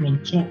Leadership here on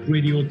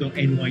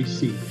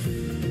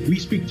talkradio.nyc. We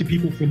speak to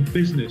people from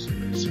business,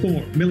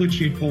 sport,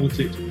 military and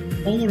politics,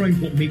 all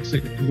around what makes a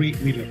great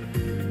leader,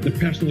 the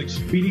personal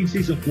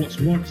experiences of what's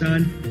worked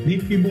and,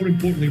 maybe more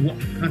importantly, what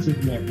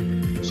hasn't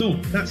worked. So,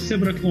 that's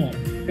 7 o'clock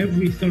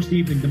every Thursday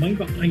evening, The Mind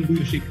Behind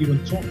Leadership here on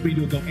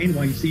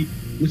talkradio.nyc,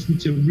 listening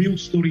to real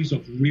stories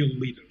of real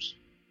leaders.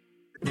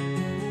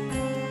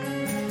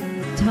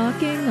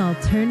 Talking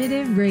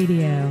Alternative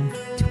Radio,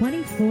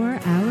 24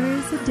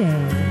 hours a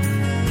day.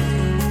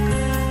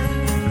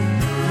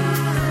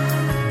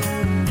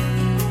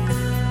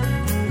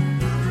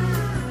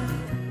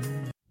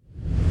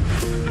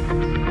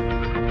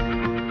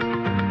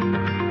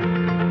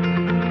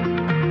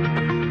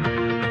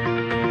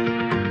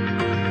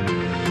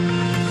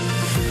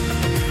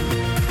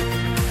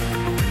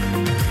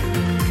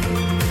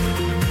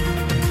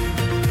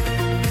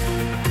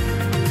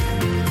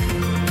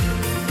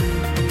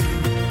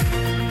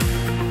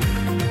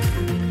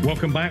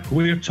 Welcome back.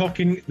 We're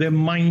talking The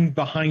Mind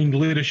Behind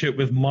Leadership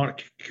with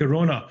Mark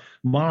Coronna.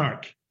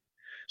 Mark,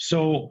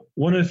 so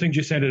one of the things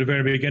you said at the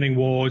very beginning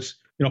was,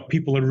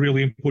 people are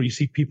really important. You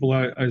see people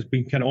as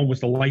being kind of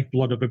almost the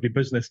lifeblood of every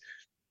business.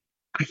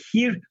 I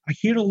hear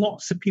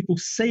lots of people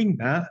saying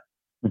that,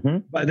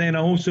 but then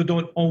I also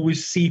don't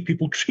always see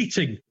people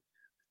treating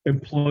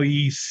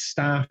employees,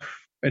 staff,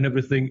 and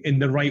everything in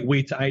the right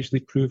way to actually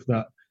prove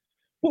that.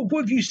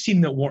 What have you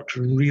seen that works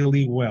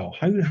really well?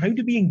 How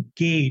do we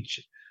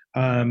engage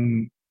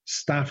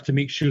staff to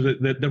make sure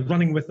that they're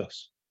running with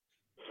us?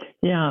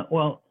 Yeah,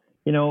 well,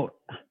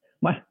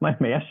 my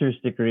master's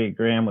degree,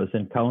 Graham, was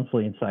in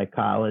counseling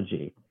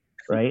psychology,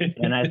 right?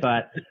 And I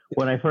thought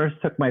when I first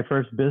took my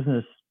first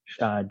business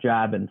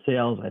job in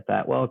sales, I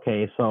thought, well,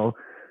 okay, so,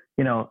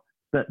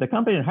 the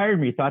company that hired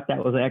me thought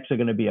that was actually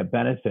going to be a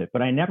benefit,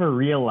 but I never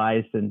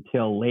realized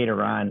until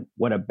later on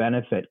what a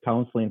benefit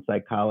counseling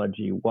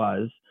psychology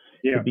was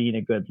to being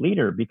a good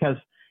leader, because,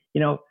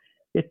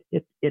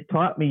 it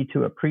taught me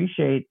to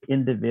appreciate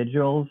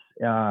individuals,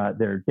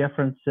 their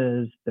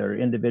differences, their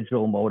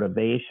individual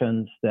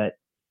motivations. That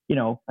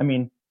we're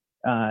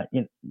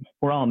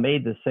all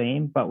made the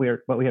same, but we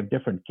have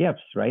different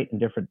gifts, right, and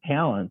different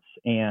talents,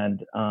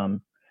 and I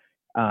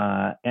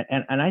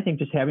think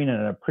just having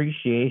an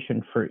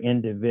appreciation for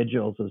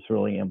individuals is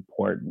really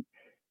important.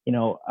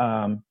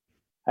 Growing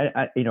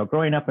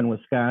up in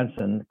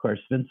Wisconsin, of course,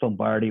 Vince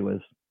Lombardi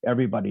was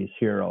everybody's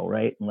hero,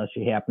 right? Unless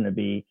you happen to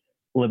be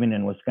living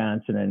in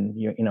Wisconsin and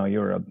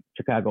you're a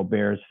Chicago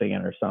Bears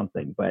fan or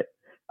something. But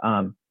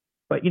one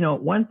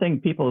thing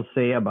people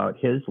say about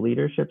his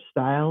leadership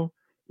style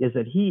is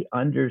that he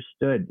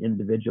understood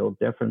individual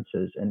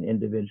differences and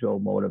individual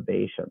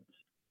motivations,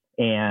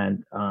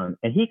 and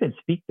he could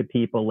speak to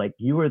people like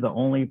you were the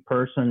only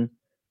person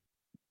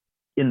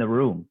in the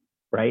room,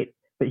 right?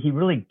 But he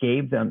really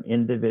gave them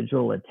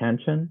individual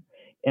attention,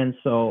 and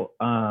so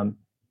I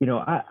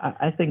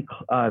think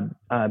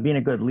being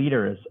a good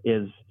leader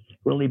is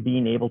really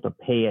being able to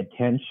pay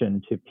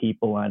attention to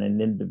people on an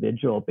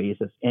individual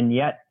basis, and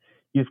yet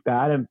you've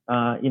got to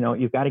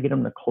get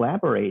them to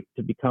collaborate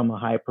to become a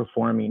high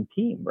performing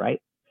team,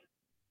 right?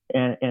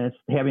 And it's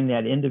having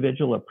that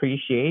individual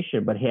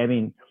appreciation, but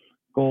having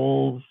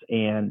goals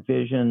and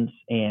visions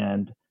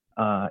and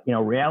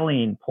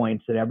rallying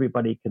points that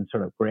everybody can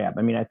sort of grab.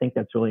 I mean, I think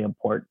that's really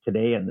important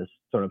today in this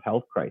sort of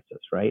health crisis,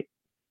 right?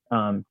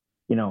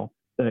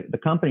 The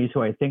companies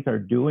who I think are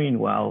doing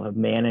well have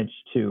managed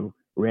to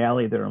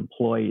rally their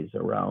employees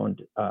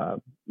around,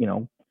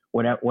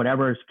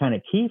 whatever is kind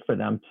of key for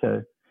them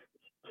to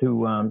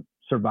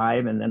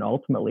survive and then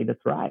ultimately to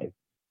thrive.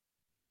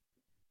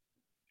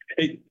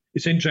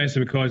 It's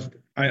interesting because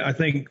I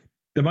think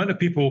the amount of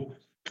people,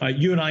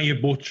 you and I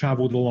have both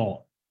traveled a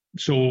lot.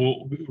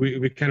 So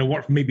we kind of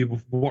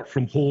work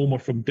from home or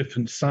from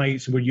different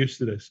sites, and we're used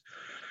to this.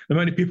 The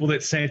amount of people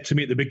that said to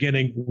me at the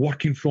beginning,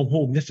 working from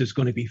home, this is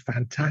going to be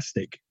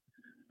fantastic.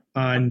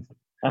 And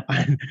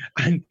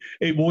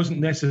it wasn't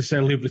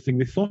necessarily everything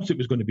they thought it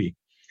was going to be.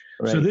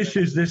 Right. So this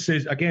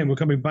is again, we're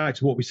coming back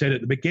to what we said at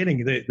the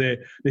beginning, the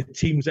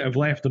teams that have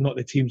left are not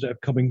the teams that are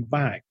coming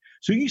back.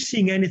 So are you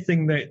seeing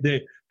anything that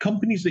the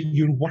companies that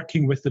you're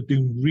working with are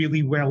doing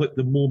really well at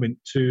the moment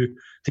to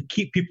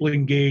keep people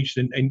engaged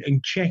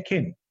and check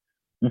in?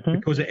 Mm-hmm.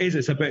 Because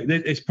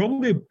it's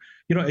probably,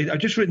 I've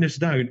just written this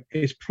down,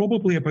 it's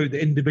probably about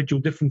the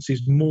individual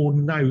differences more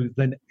now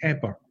than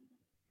ever.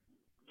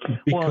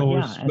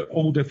 Because we're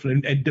all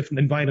different in different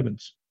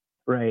environments.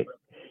 Right.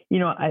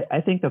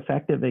 I think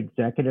effective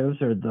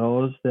executives are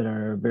those that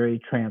are very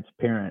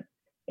transparent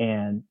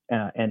and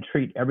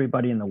treat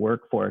everybody in the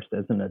workforce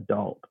as an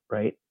adult,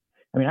 right?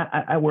 I mean,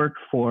 I worked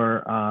for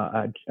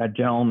a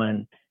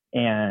gentleman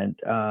and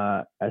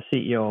a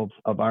CEO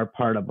of our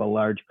part of a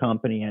large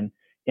company, and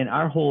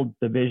our whole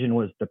division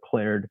was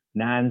declared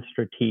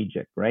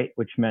non-strategic, right?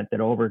 Which meant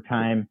that over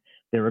time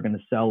they were going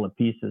to sell the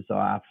pieces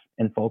off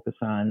and focus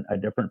on a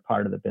different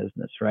part of the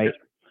business, right?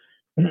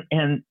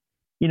 And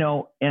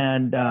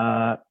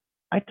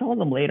I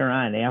told him later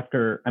on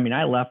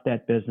I left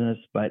that business,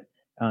 but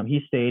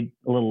he stayed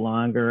a little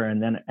longer.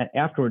 And then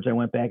afterwards I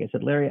went back. I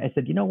said, Larry,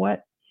 you know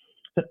what?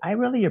 I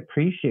really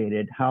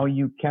appreciated how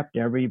you kept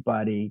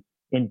everybody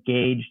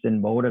engaged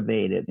and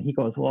motivated. And he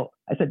goes, well,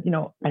 I said,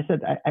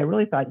 I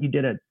really thought you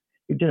did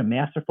a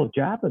masterful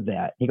job of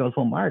that. He goes,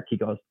 well, Mark,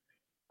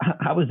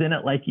 I was in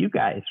it like you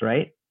guys,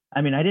 right?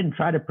 I mean, I didn't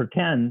try to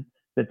pretend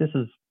that this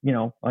is, this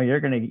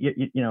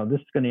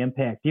is going to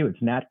impact you.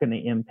 It's not going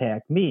to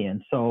impact me.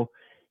 And so,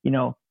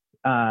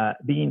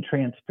 being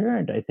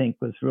transparent, I think,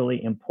 was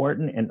really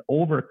important, and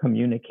over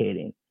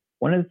communicating.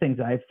 One of the things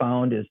I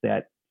found is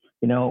that,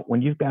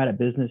 when you've got a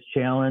business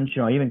challenge,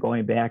 even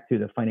going back to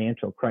the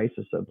financial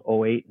crisis of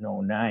 2008 and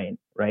 2009,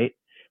 right?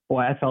 Boy,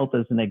 I felt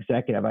as an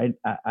executive,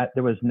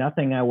 there was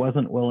nothing I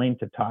wasn't willing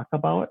to talk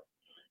about,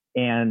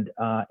 and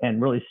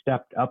really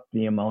stepped up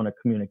the amount of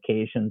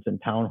communications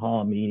and town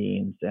hall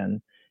meetings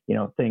and,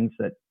 things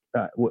that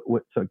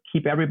so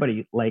keep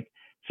everybody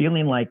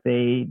feeling like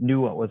they knew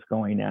what was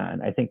going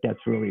on. I think that's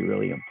really,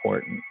 really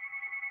important.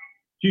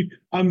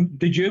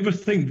 Did you ever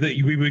think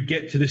that we would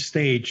get to the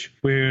stage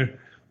where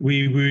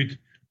we'd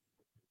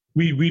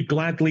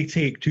gladly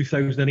take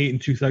 2008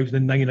 and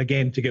 2009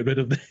 again to get rid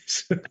of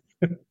this?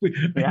 I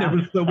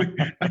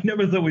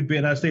never thought we'd be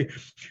in that state.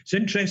 It's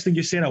interesting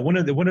you say that. One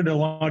of the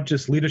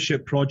largest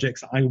leadership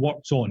projects I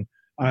worked on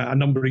a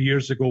number of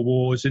years ago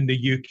was in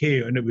the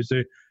UK, and it was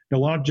the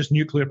largest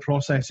nuclear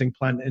processing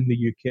plant in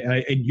the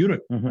UK, in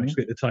Europe, mm-hmm.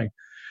 actually at the time.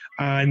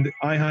 And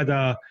I had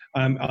a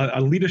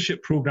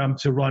leadership program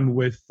to run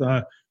with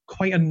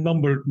quite a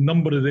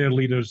number of their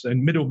leaders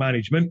in middle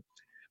management.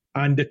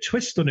 And the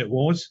twist on it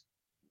was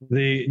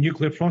the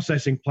nuclear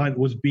processing plant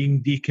was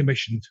being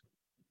decommissioned.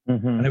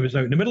 Mm-hmm. And it was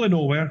out in the middle of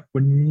nowhere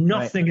with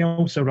nothing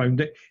else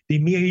around it. They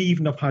may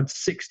even have had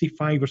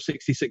 65 or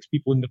 66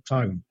 people in the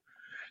town.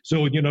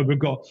 So,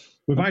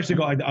 we've actually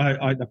got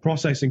a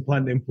processing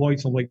plant that employed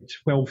some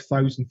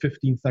 12,000,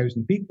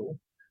 15,000 people,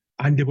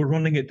 and they were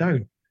running it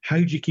down. How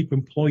do you keep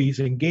employees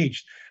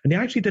engaged? And they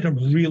actually did a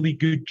really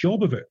good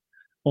job of it,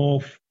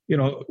 of,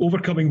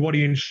 overcoming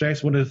worry and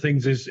stress. One of the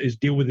things is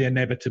deal with the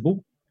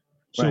inevitable.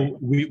 So right.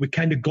 we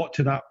kind of got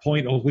to that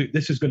point of, look,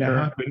 this is going to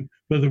happen,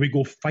 whether we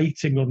go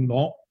fighting or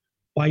not.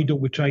 Why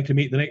don't we try to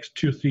make the next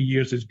 2 or 3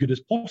 years as good as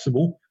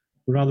possible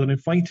rather than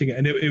fighting it?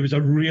 And it was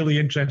a really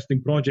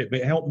interesting project,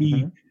 but it helped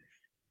me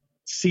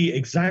see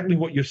exactly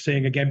what you're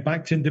saying. Again,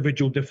 back to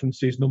individual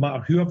differences. No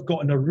matter who I've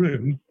got in a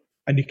room,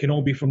 and they can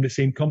all be from the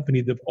same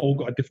company, they've all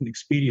got a different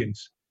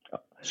experience.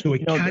 So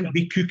it can't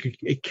be cookie.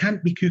 It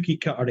can't be cookie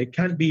cutter. It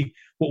can't be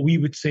what we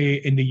would say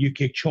in the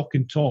UK, chalk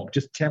and talk,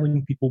 just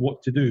telling people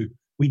what to do.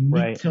 We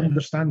need to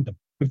understand them.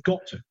 We've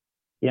got to.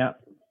 Yeah.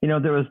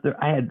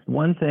 I had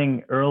one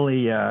thing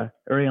early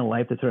in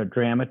life that sort of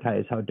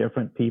dramatized how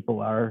different people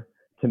are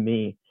to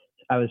me.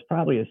 I was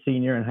probably a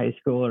senior in high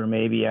school, or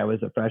maybe I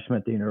was a freshman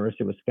at the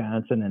University of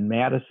Wisconsin in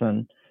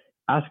Madison.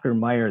 Oscar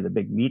Mayer, the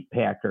big meat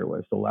packer,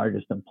 was the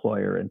largest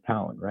employer in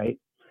town, right?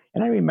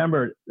 And I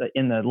remember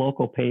in the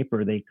local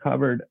paper, they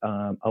covered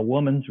a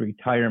woman's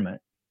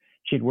retirement.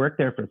 She'd worked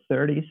there for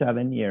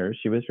 37 years.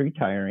 She was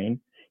retiring,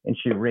 and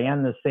she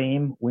ran the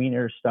same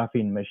wiener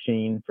stuffing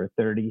machine for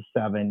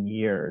 37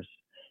 years.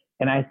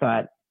 And I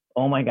thought,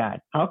 oh my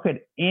God, how could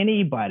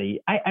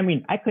anybody, I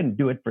mean, I couldn't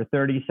do it for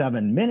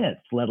 37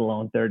 minutes, let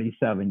alone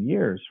 37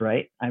 years,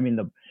 right? I mean,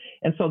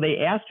 and so they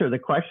asked her, the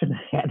question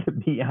that had to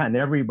be on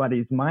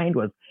everybody's mind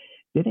was,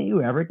 didn't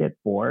you ever get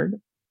bored?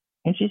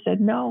 And she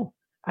said, no,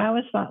 I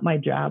always thought my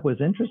job was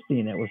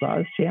interesting. It was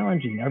always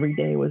challenging. Every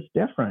day was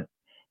different.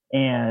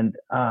 And,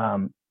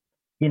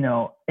 you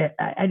know,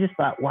 I just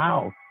thought,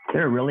 wow,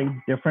 there are really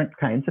different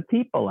kinds of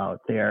people out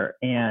there.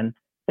 And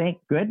thank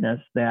goodness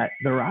that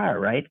there are,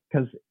 right?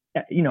 Because,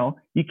 you know,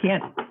 you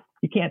can't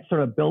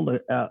sort of build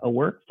a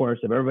workforce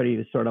if everybody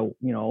is sort of,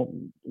 you know,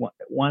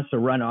 wants to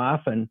run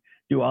off and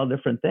do all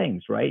different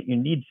things, right? You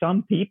need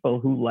some people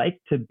who like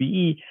to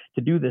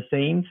do the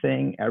same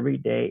thing every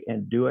day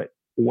and do it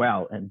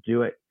well and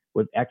do it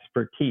with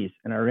expertise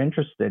and are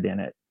interested in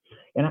it.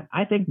 And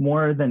I think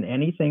more than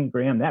anything,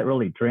 Graham, that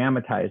really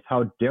dramatized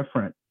how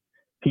different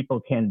people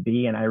can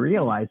be. And I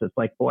realize it's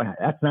like, boy,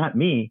 that's not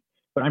me,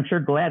 but I'm sure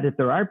glad that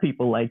there are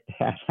people like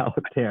that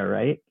out there,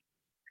 right?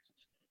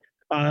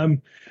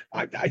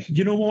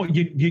 You know what?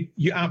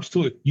 You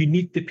absolutely, you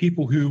need the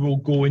people who will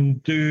go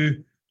and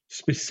do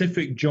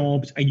specific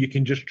jobs and you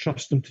can just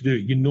trust them to do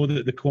it. You know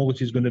that the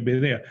quality is going to be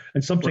there.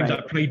 And sometimes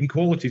that pride and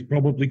quality is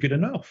probably good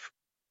enough.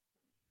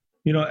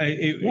 You know,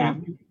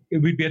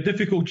 it would be a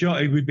difficult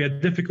job. It would be a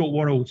difficult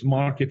world,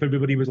 Mark, if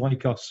everybody was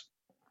like us.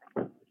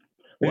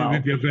 Well, it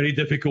would be a very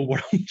difficult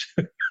world.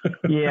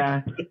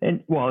 Yeah,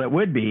 and well, it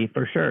would be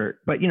for sure.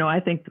 But you know, I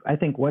think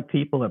what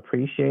people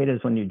appreciate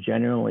is when you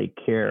genuinely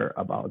care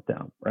about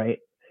them, right?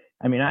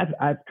 I mean,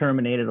 I've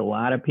terminated a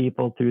lot of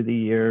people through the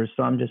years.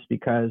 Some just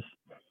because,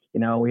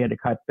 you know, we had to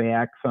cut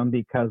back. Some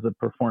because of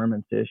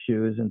performance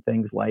issues and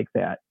things like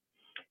that.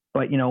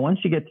 But you know, once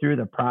you get through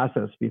the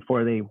process,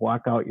 before they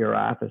walk out your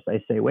office,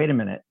 I say, wait a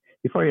minute,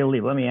 before you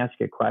leave, let me ask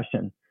you a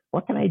question.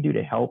 What can I do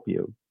to help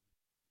you?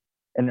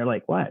 And they're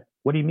like, what?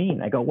 What do you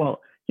mean? I go, well,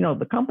 you know,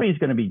 the company's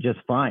going to be just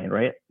fine,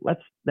 right?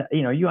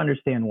 You know, you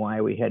understand why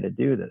we had to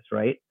do this,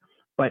 right?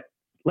 But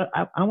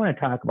I want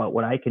to talk about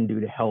what I can do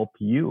to help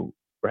you,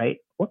 right?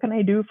 What can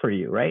I do for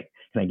you, right?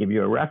 Can I give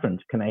you a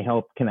reference? Can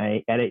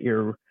I edit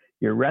your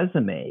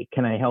resume?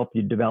 Can I help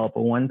you develop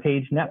a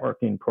one-page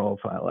networking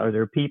profile? Are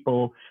there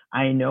people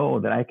I know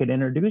that I could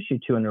introduce you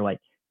to? And they're like,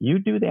 you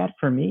do that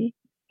for me?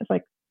 It's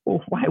like,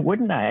 well, why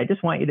wouldn't I? I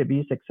just want you to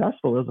be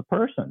successful as a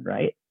person,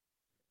 right?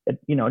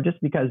 You know, just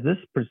because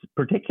this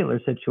particular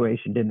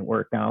situation didn't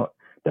work out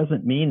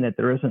doesn't mean that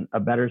there isn't a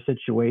better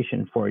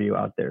situation for you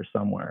out there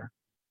somewhere.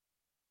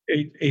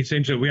 It's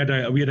interesting. We had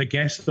a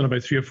guest on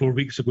about 3 or 4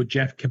 weeks ago,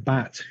 Jeff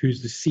Kabat,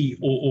 who's the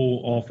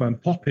COO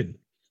of Poppin,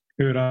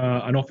 who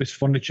are an office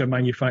furniture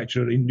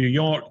manufacturer in New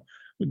York.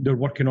 They're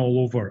working all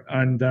over.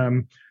 And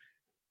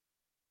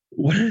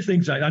one of the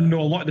things I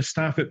know a lot of the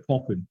staff at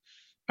Poppin,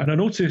 and I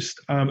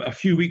noticed a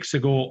few weeks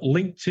ago,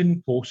 long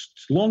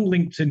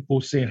LinkedIn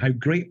posts saying how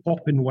great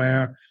Poppin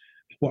were,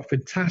 what a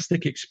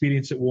fantastic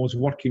experience it was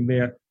working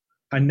there.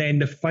 And then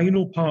the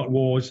final part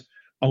was,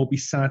 I'll be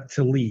sad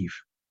to leave.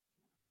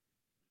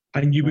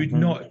 And you would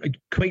not,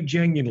 quite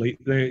genuinely,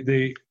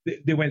 they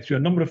went through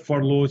a number of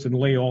furloughs and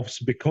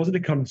layoffs because of the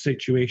current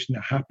situation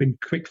that happened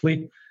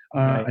quickly,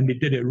 and they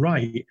did it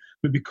right.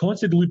 But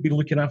because they'd been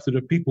looking after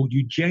their people,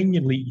 you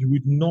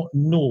would not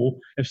know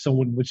if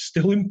someone was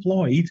still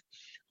employed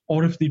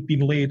or if they'd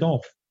been laid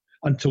off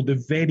until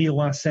the very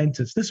last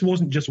sentence. This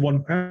wasn't just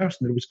one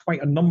person. There was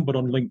quite a number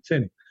on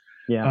LinkedIn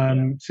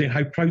saying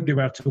how proud they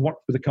were to work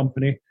for the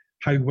company,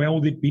 how well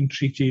they'd been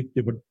treated.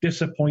 They were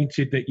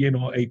disappointed that, you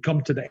know, it'd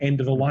come to the end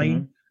of the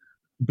line,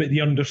 but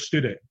they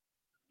understood it.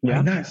 Yeah.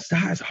 And that's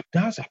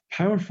a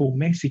powerful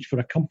message for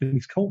a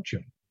company's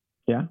culture.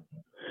 Yeah.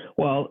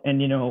 Well,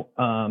 and, you know,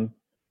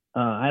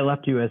 I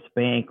left U.S.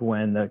 Bank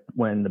when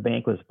the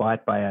bank was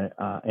bought by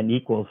an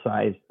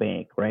equal-sized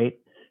bank, right?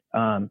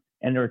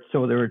 And there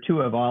were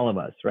two of all of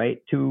us, right?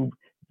 Two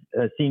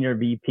senior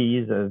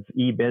VPs of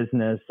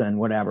e-business and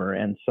whatever.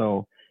 And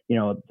so, you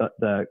know,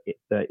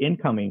 the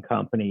incoming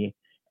company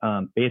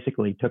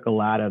basically took a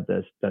lot of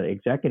the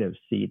executive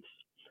seats.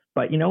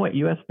 But you know what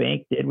U.S.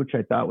 Bank did, which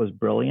I thought was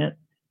brilliant,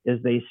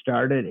 is they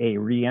started a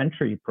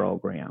reentry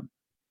program.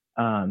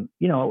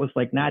 You know, it was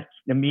like not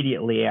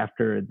immediately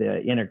after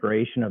the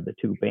integration of the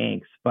two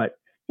banks, but,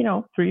 you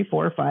know, 3,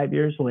 4, 5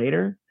 years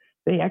later,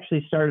 they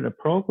actually started a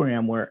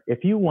program where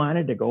if you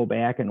wanted to go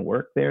back and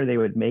work there, they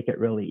would make it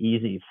really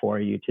easy for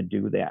you to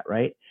do that,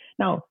 right?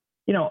 Now,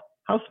 you know,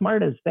 how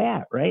smart is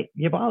that, right?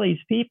 You have all these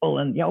people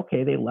and, yeah,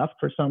 okay, they left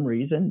for some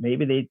reason.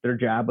 Maybe their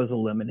job was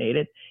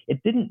eliminated. It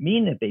didn't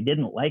mean that they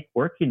didn't like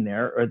working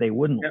there or they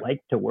wouldn't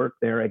like to work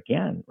there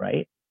again,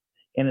 right?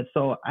 And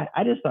so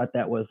I just thought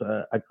that was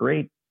a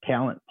great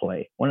talent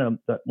play. One of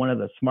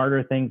the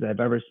smarter things I've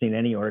ever seen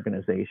any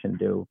organization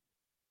do.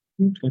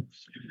 Okay.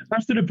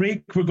 After the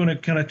break, we're going to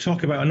kind of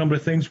talk about a number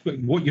of things,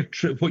 what your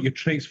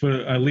traits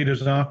for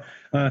leaders are,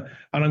 and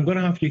I'm going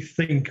to have you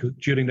think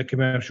during the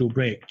commercial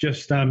break.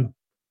 Just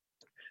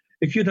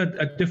if you had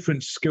a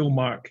different skill,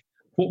 Mark,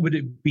 what would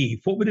it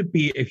be? What would it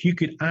be if you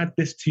could add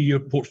this to your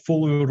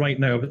portfolio right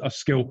now, a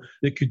skill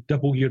that could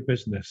double your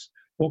business?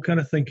 What kind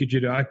of thing could you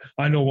do?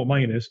 I know what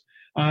mine is.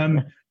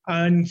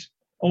 and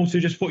also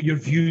just what your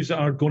views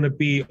are going to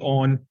be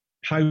on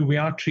how we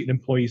are treating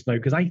employees now,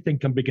 because I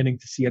think I'm beginning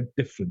to see a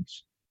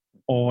difference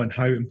on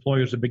how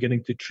employers are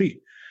beginning to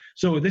treat.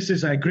 So this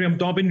is Graham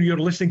Dobbin. You're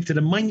listening to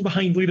The Mind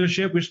Behind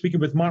Leadership. We're speaking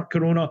with Mark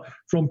Coronna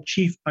from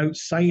Chief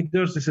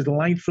Outsiders. This is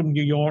live from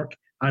New York,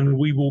 and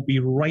we will be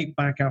right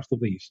back after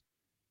these.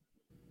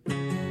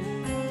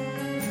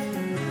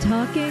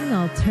 Talking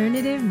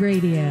Alternative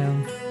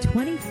Radio,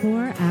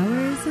 24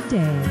 hours a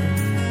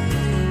day.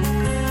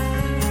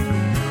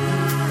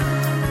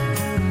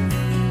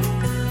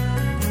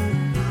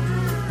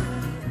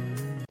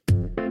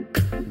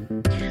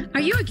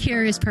 Are you a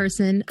curious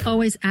person,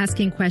 always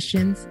asking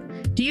questions?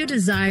 Do you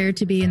desire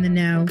to be in the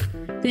know?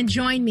 Then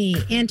join me,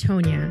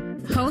 Antonia,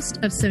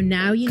 host of So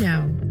Now You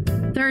Know,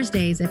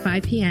 Thursdays at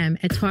 5 p.m.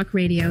 at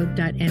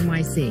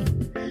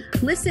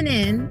talkradio.nyc. Listen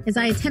in as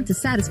I attempt to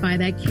satisfy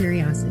that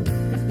curiosity.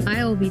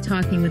 I will be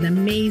talking with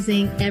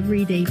amazing,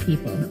 everyday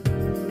people.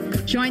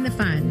 Join the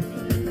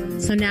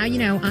fun. So Now You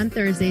Know on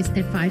Thursdays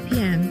at 5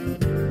 p.m.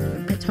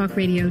 at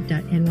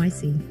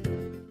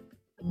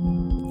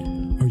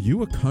talkradio.nyc. Are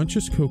you a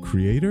conscious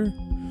co-creator?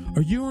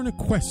 Are you on a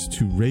quest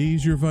to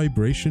raise your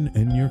vibration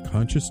and your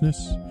consciousness?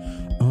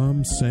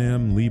 I'm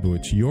Sam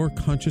Leibowitz, your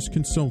conscious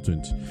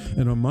consultant,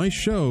 and on my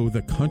show,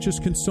 The Conscious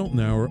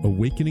Consultant Hour,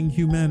 Awakening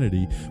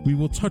Humanity, we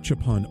will touch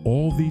upon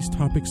all these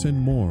topics and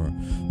more.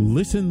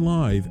 Listen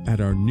live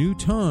at our new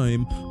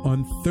time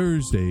on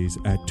Thursdays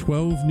at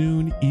 12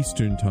 noon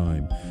Eastern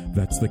Time.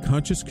 That's The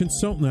Conscious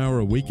Consultant Hour,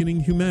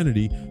 Awakening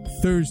Humanity,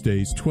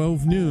 Thursdays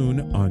 12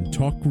 noon on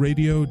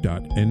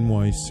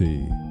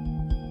talkradio.nyc.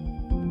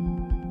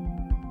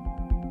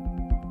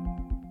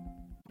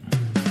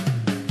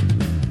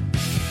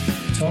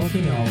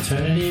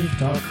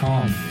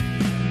 TalkingAlternative.com.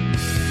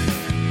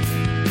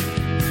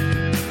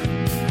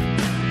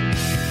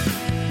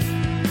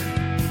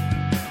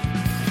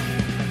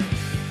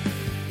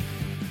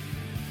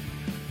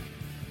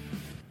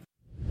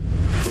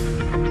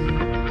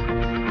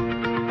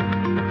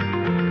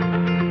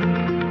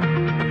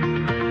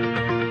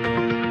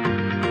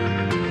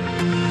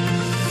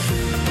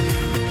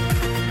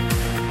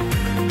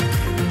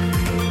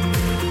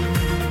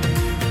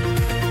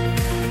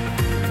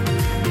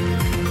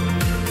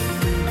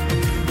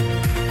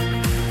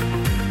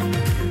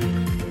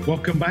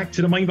 Welcome back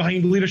to The Mind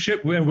Behind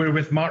Leadership. We're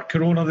with Mark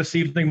Coronna this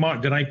evening.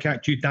 Mark, did I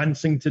catch you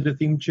dancing to the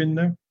theme tune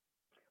there?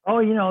 Oh,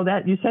 you know,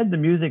 that you said the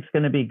music's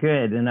going to be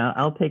good, and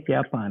I'll take you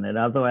up on it.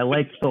 Although I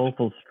like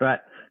Soulful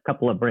Strut a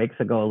couple of breaks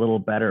ago a little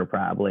better,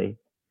 probably.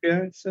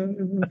 Yeah, it's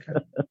okay.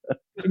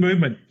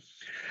 Movement.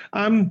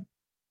 As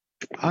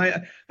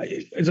I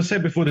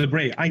said before the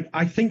break,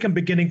 I think I'm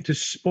beginning to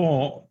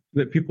spot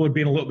that people are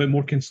being a little bit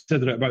more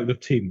considerate about their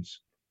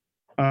teams.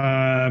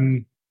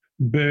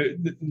 But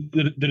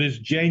there is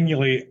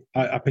genuinely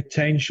a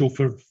potential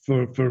for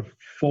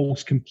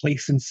false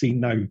complacency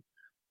now,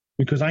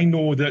 because I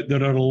know that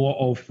there are a lot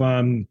of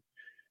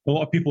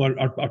people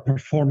are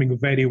performing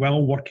very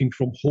well, working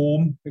from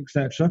home,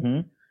 etc. Mm-hmm.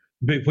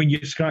 But when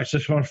you scratch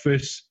the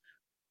surface,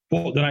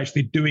 what they're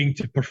actually doing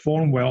to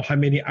perform well, how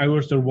many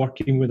hours they're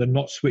working when they're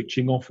not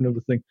switching off and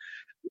everything.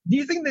 Do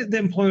you think that the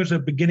employers are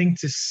beginning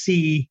to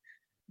see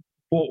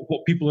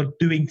what people are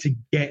doing to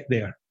get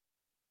there?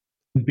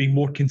 Being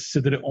more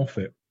considerate of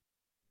it?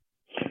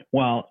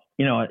 Well,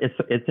 you know,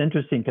 it's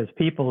interesting because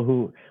people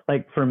who,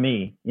 like for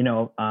me, you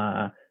know,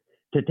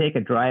 to take a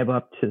drive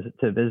up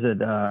to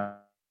visit a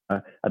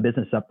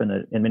business up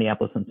in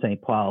Minneapolis and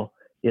St. Paul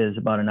is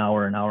about an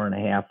hour and a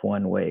half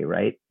one way,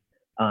 right?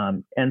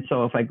 And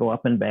so if I go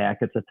up and back,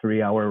 it's a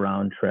 3-hour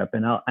round trip.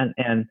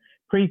 And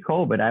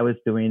pre-COVID, I was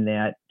doing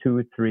that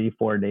 2, 3,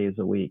 4 days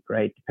a week,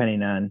 right?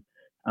 Depending on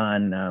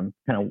kind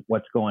of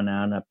what's going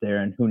on up there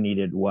and who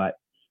needed what.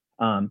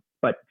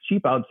 But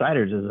Chief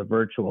Outsiders is a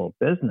virtual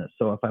business.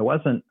 So if I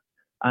wasn't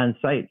on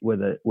site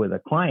with a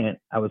client,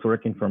 I was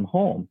working from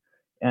home.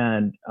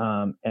 And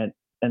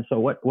so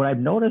what I've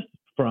noticed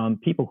from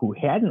people who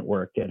hadn't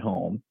worked at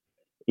home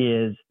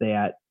is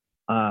that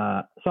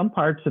some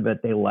parts of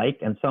it they like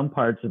and some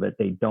parts of it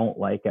they don't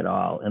like at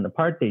all. And the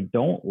part they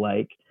don't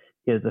like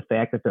is the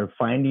fact that they're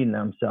finding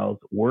themselves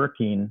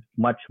working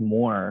much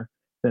more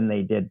than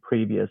they did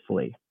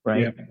previously,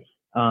 right?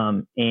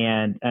 Yeah.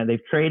 And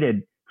they've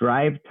traded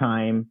drive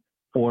time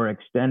for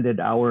extended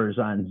hours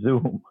on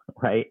Zoom,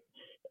 right?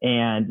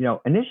 And you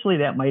know, initially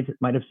that might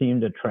have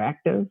seemed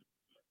attractive,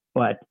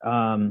 but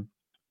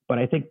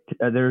I think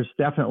there's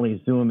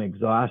definitely Zoom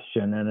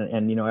exhaustion,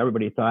 and you know,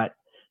 everybody thought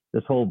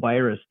this whole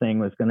virus thing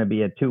was going to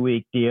be a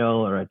 2-week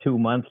deal or a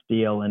 2-month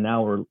deal, and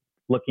now we're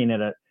looking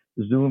at a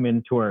Zoom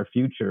into our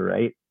future,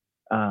 right?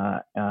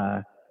 So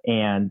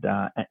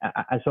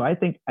I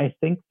think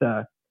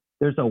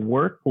there's a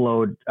work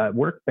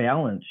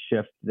balance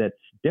shift that's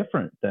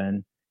different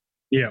than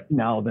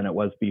now than it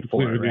was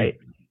before, right?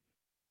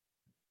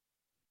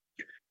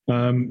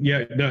 I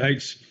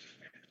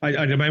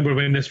remember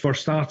when this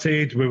first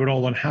started, we were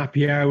all on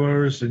happy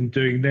hours and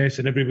doing this,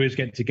 and everybody's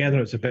getting together.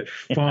 It's a bit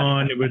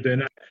fun. We're doing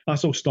that.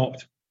 That's all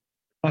stopped.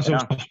 That's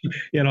also,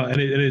 and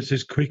it is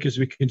as quick as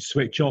we can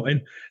switch on.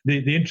 And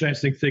the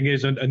interesting thing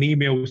is, on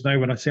emails now,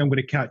 when I say I'm going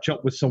to catch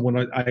up with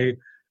someone, I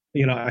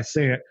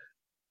say,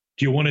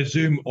 do you want to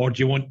Zoom or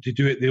do you want to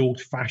do it the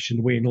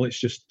old-fashioned way and let's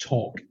just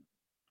talk?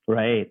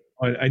 Right.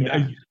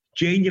 And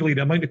genuinely,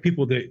 the amount of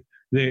people that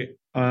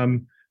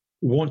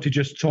want to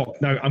just talk.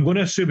 Now, I'm going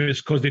to assume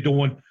it's because they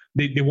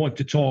want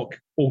to talk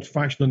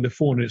old-fashioned on the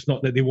phone. And it's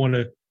not that they want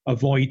to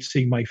avoid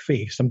seeing my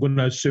face. I'm going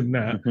to assume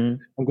that. I'm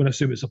going to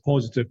assume it's a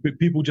positive, but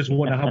people just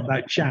want to have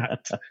that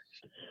chat.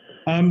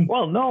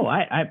 Well, no,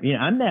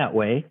 I'm that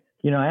way.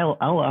 I'll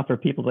offer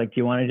people like,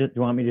 do you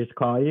want me to just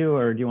call you,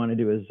 or do you want to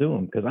do a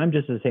Zoom? Because I'm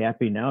just as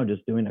happy now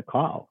just doing a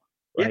call,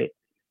 right?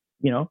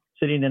 Yeah.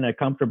 Sitting in a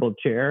comfortable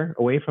chair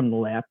away from the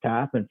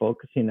laptop and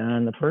focusing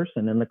on the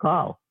person in the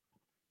call.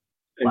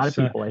 A lot of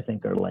people, I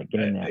think, are like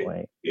getting that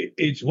way.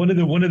 It's one of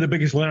the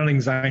biggest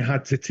learnings I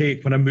had to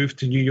take when I moved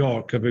to New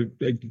York about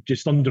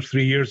just under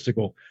 3 years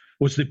ago,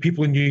 was that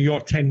people in New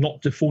York tend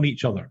not to phone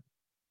each other.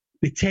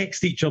 They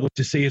text each other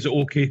to say, is it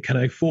okay, can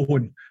I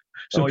phone?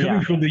 So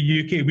coming from the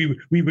UK,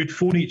 we would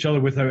phone each other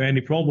without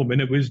any problem.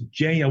 And it was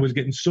I was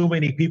getting so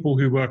many people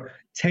who were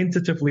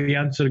tentatively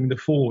answering the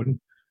phone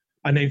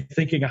and then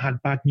thinking I had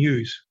bad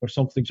news or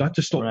something. So I had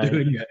to stop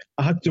doing it.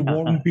 I had to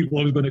warn people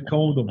I was going to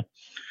call them.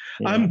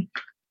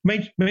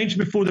 Mentioned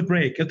before the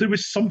break, if there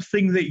was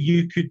something that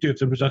you could do, if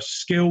there was a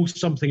skill,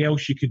 something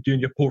else you could do in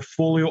your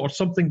portfolio, or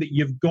something that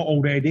you've got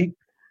already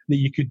that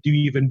you could do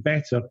even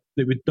better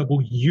that would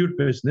double your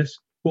business,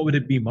 what would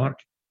it be, Mark?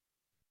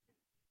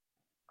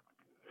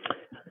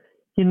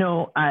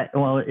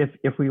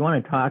 If we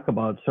want to talk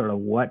about sort of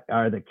what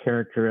are the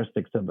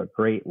characteristics of a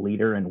great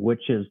leader and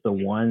which is the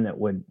one that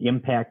would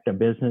impact a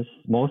business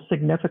most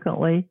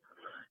significantly,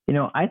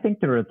 I think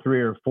there are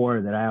 3 or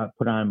 4 that I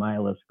put on my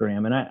list,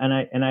 Graham, and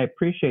I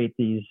appreciate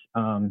these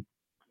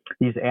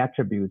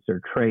attributes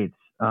or traits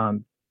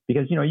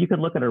because you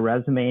can look at a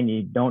resume and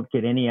you don't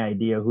get any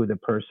idea who the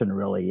person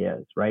really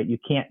is, right? You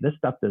can't. This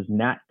stuff does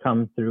not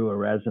come through a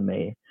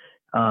resume,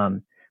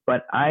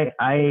 but I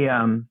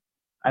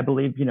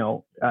believe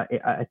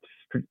a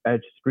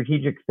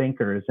strategic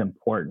thinker is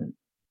important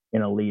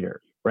in a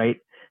leader, right?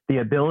 The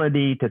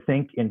ability to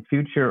think in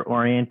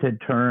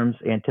future-oriented terms,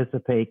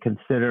 anticipate,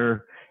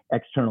 consider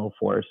external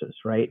forces,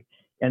 right?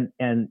 And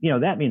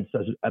that means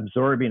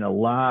absorbing a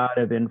lot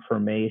of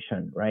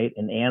information, right?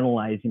 And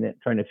analyzing it,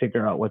 trying to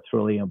figure out what's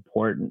really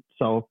important.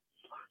 So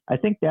I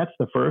think that's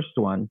the first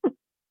one.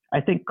 I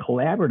think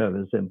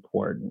collaborative is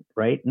important,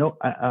 right?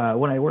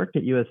 When I worked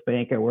at U.S.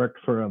 Bank, I worked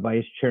for a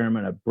vice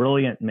chairman, a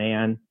brilliant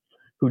man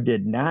who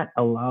did not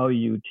allow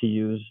you to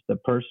use the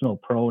personal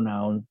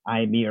pronoun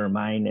I, me, or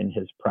mine in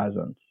his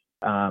presence.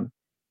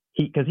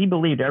 Because he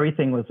believed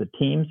everything was a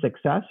team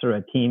success or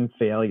a team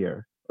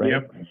failure, right?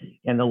 Yep.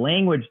 And the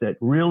language that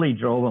really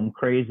drove him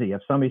crazy,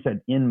 if somebody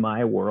said, in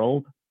my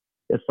world,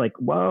 it's like,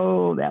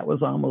 whoa, that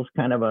was almost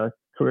kind of a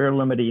career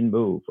limiting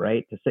move,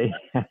 right? To say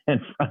that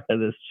in front of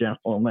this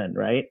gentleman,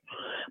 right?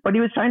 But he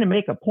was trying to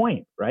make a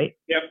point, right?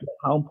 Yep.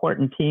 How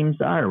important teams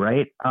are,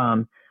 right?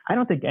 I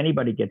don't think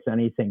anybody gets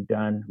anything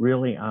done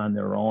really on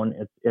their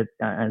own.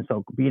 And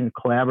so being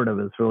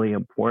collaborative is really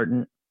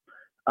important.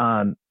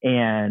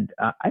 And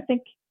I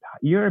think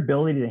your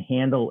ability to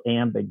handle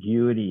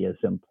ambiguity is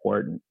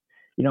important.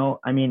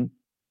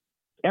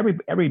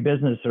 Every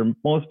business or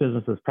most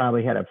businesses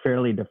probably had a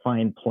fairly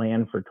defined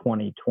plan for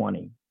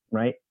 2020,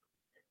 right?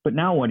 But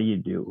now what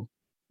do?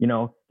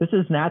 This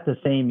is not the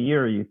same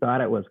year you thought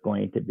it was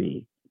going to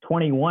be.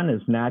 21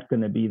 is not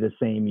going to be the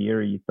same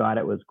year you thought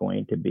it was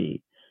going to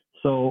be.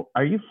 So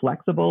are you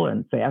flexible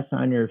and fast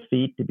on your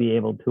feet to be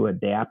able to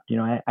adapt?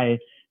 The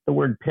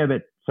word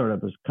pivot sort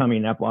of is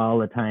coming up all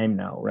the time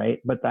now,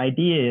 right? But the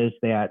idea is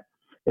that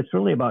it's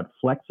really about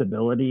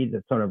flexibility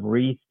to sort of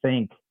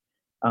rethink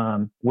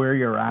where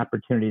your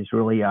opportunities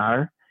really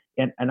are.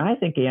 And I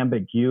think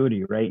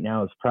ambiguity right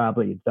now is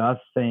probably the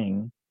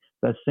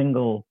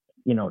single,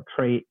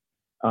 trait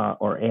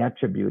or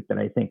attribute that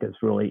I think is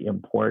really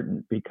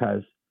important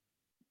because,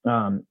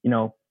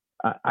 nobody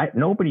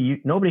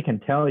can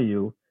tell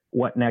you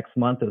what next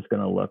month is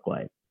going to look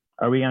like.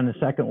 Are we on the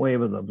second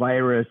wave of the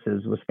virus?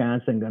 Is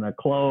Wisconsin going to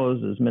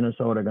close? Is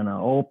Minnesota going to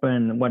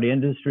open? What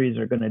industries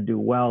are going to do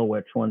well?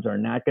 Which ones are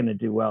not going to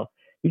do well?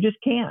 You just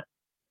can't.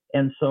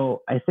 And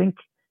so I think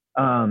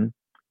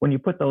when you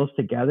put those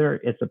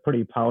together, it's a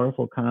pretty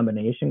powerful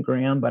combination,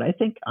 Graham. But I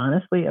think,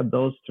 honestly, of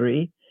those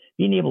 3,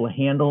 being able to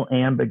handle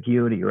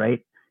ambiguity, right?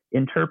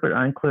 Interpret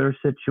unclear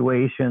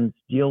situations,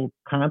 deal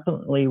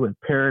confidently with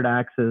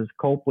paradoxes,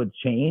 cope with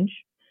change.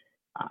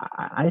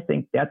 I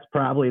think that's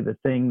probably the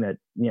thing that,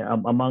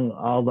 among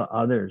all the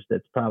others,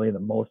 that's probably the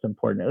most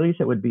important. At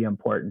least it would be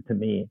important to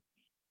me.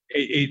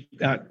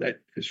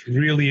 It's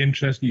really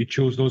interesting you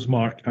chose those,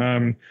 Mark.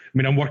 I'm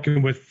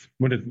working with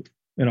a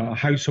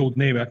household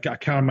name, a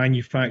car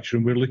manufacturer,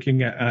 and we're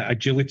looking at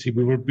agility.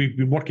 We've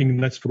been working on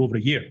this for over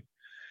a year.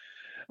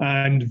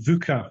 And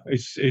VUCA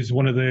is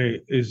one of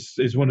the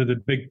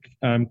big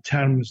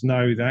terms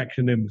now, the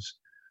acronyms,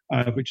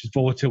 which is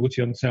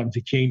volatility,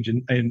 uncertainty, change,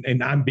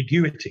 and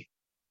ambiguity.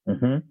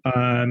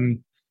 Mm-hmm.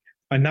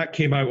 And that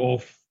came out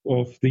of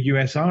the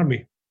US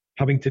Army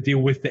having to deal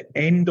with the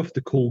end of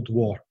the Cold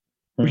War,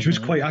 which was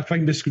I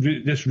find this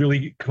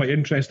really quite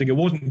interesting. It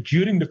wasn't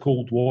during the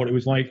Cold War. It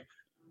was like,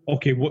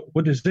 okay,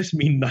 what does this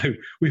mean now?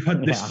 We've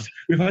had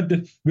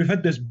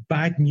this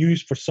bad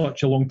news for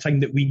such a long time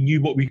that we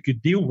knew what we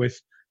could deal with.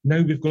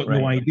 Now we've got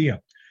no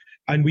idea.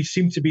 And we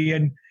seem to be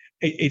in,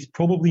 it's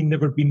probably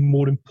never been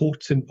more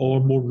important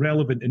or more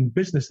relevant in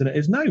business than it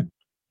is now,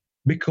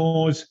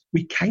 because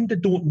we kind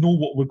of don't know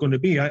what we're going to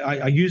be.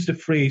 I use the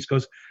phrase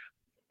because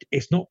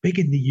it's not big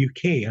in the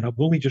UK, and I've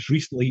only just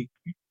recently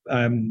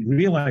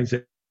realised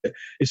it.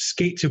 It's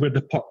skate to where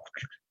the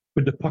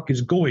puck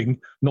is going,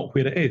 not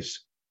where it is.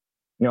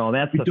 No,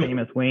 that's the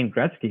famous Wayne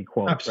Gretzky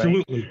quote.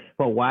 Absolutely. Right?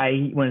 But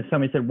why, when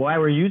somebody said, why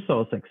were you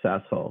so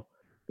successful?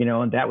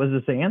 And that was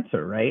his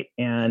answer, right?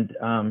 And,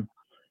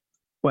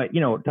 but,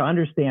 to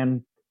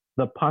understand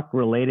the puck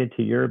related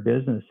to your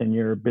business and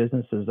your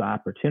business's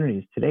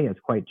opportunities today is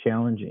quite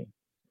challenging,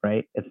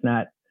 right? It's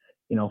not,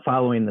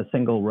 following the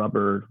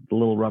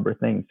little rubber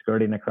thing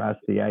skirting across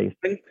the ice.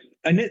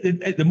 And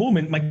at the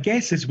moment, my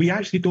guess is we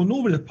actually don't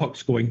know where the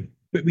puck's going,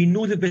 but we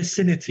know the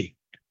vicinity.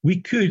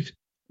 We could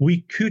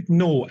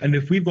know, and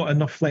if we've got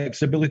enough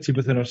flexibility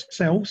within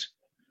ourselves,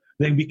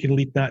 then we can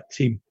lead that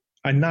team.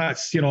 And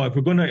that's, if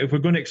we're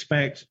going to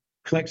expect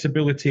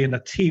flexibility in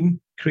a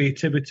team,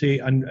 creativity,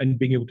 and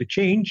being able to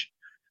change,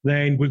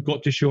 then we've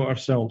got to show it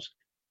ourselves.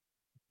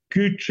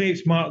 Good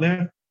traits, Mark.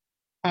 There,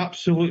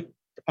 absolute,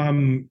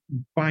 bang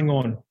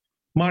on.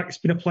 Mark, it's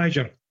been a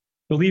pleasure.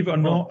 Believe it or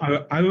not,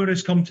 our hour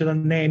has come to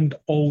an end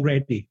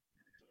already.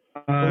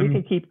 We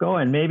can keep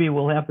going. Maybe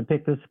we'll have to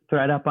pick this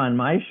thread up on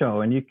my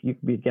show, and you can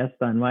be a guest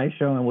on my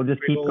show, and we'll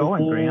just keep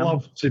going,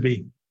 Graham.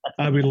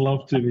 I would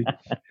love to be.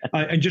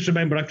 And just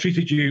remember, I've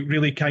treated you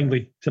really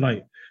kindly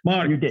tonight.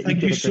 Mark,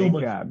 thank you so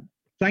much. Job.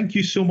 Thank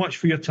you so much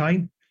for your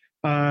time.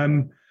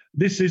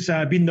 This has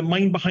been The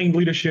Mind Behind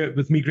Leadership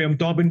with me, Graham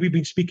Dobbin. We've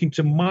been speaking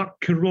to Mark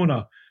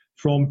Coronna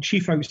from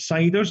Chief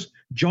Outsiders.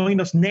 Join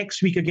us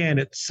next week again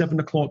at 7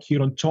 o'clock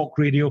here on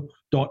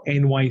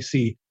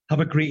talkradio.nyc. Have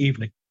a great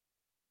evening.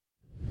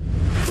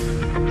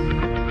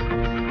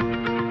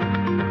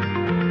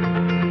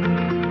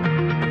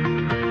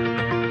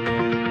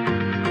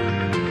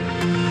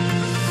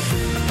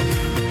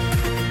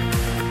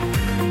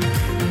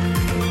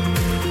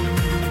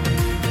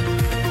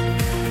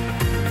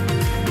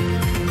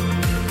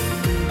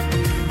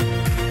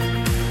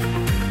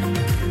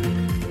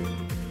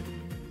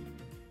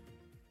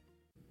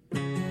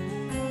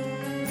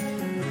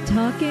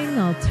 Talking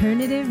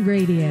Alternative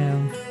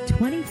Radio,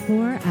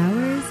 24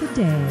 hours a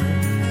day.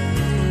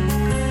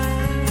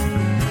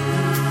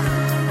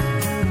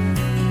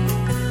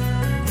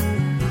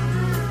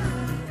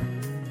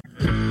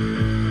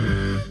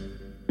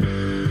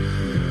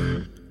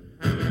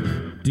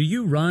 Do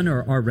you run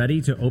or are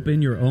ready to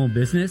open your own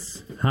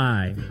business?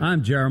 Hi,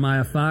 I'm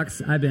Jeremiah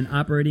Fox. I've been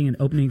operating and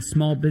opening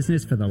small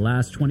business for the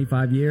last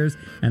 25 years,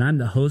 and I'm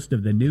the host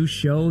of the new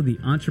show, The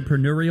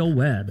Entrepreneurial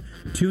Web.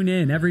 Tune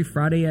in every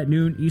Friday at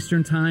noon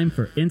Eastern Time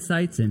for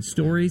insights and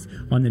stories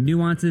on the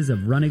nuances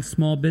of running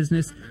small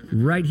business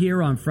right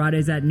here on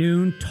Fridays at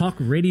noon,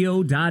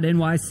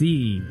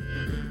 talkradio.nyc.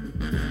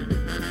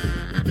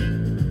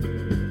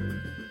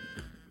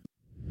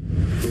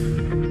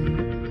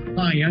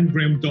 Hi, I'm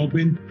Graham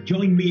Dobbin.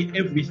 Join me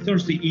every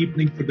Thursday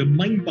evening for The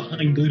Mind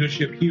Behind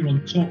Leadership here on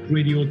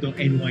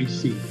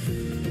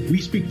talkradio.nyc. We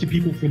speak to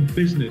people from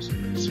business,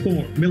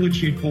 sport,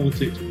 military and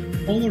politics,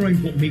 all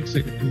around what makes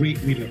a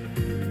great leader.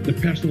 The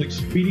personal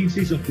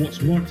experiences of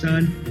what's worked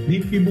and,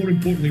 maybe more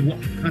importantly, what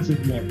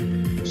hasn't worked.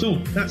 So,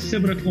 that's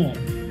 7 o'clock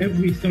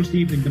every Thursday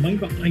evening, The Mind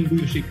Behind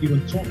Leadership here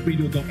on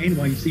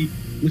talkradio.nyc.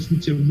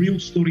 Listen to real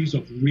stories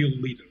of real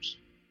leaders.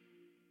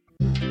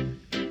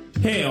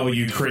 Hey, all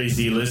you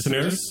crazy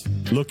listeners.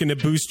 Looking to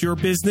boost your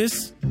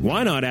business?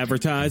 Why not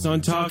advertise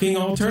on Talking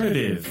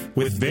Alternative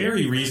with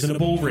very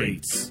reasonable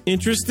rates?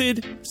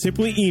 Interested?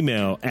 Simply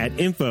email at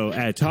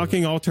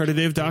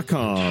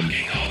info@talkingalternative.com.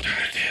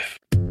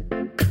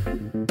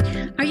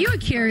 Are you a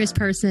curious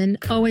person,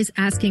 always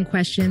asking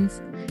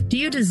questions? Do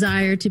you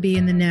desire to be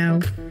in the know?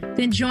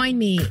 Then join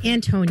me,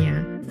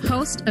 Antonia,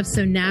 host of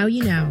So Now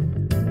You Know,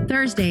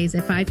 Thursdays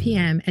at 5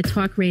 p.m. at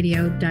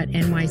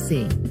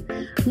talkradio.nyc.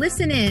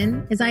 Listen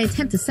in as I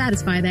attempt to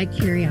satisfy that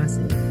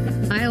curiosity.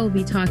 I will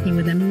be talking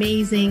with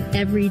amazing,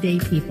 everyday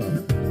people.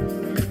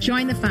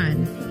 Join the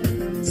fun.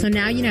 So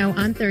Now You Know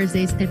on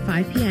Thursdays at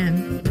 5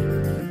 p.m.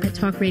 at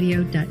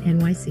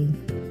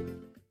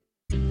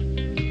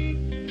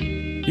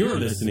talkradio.nyc. You're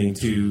listening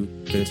to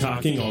the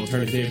Talking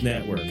Alternative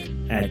Network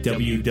at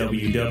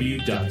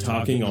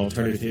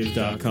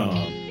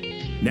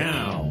www.talkingalternative.com.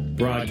 Now,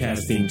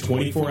 broadcasting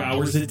 24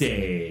 hours a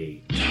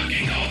day.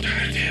 Talking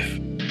Alternative.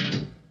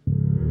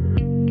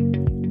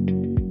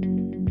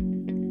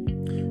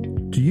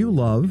 Do you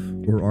love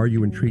or are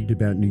you intrigued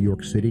about New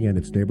York City and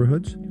its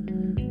neighborhoods?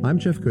 I'm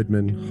Jeff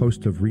Goodman,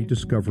 host of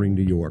Rediscovering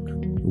New York,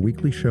 a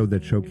weekly show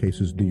that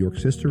showcases New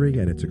York's history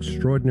and its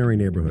extraordinary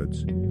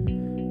neighborhoods.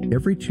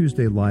 Every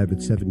Tuesday live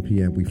at 7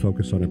 p.m., we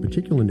focus on a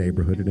particular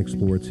neighborhood and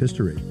explore its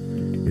history.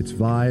 its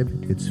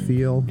vibe, its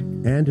feel,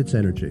 and its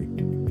energy.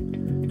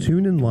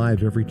 Tune in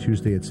live every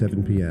Tuesday at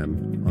 7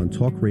 p.m. on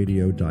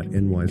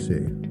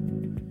talkradio.nyc.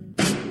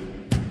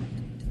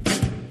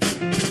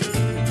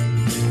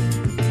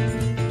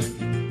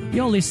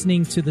 You're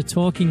listening to the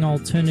Talking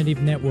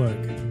Alternative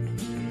Network.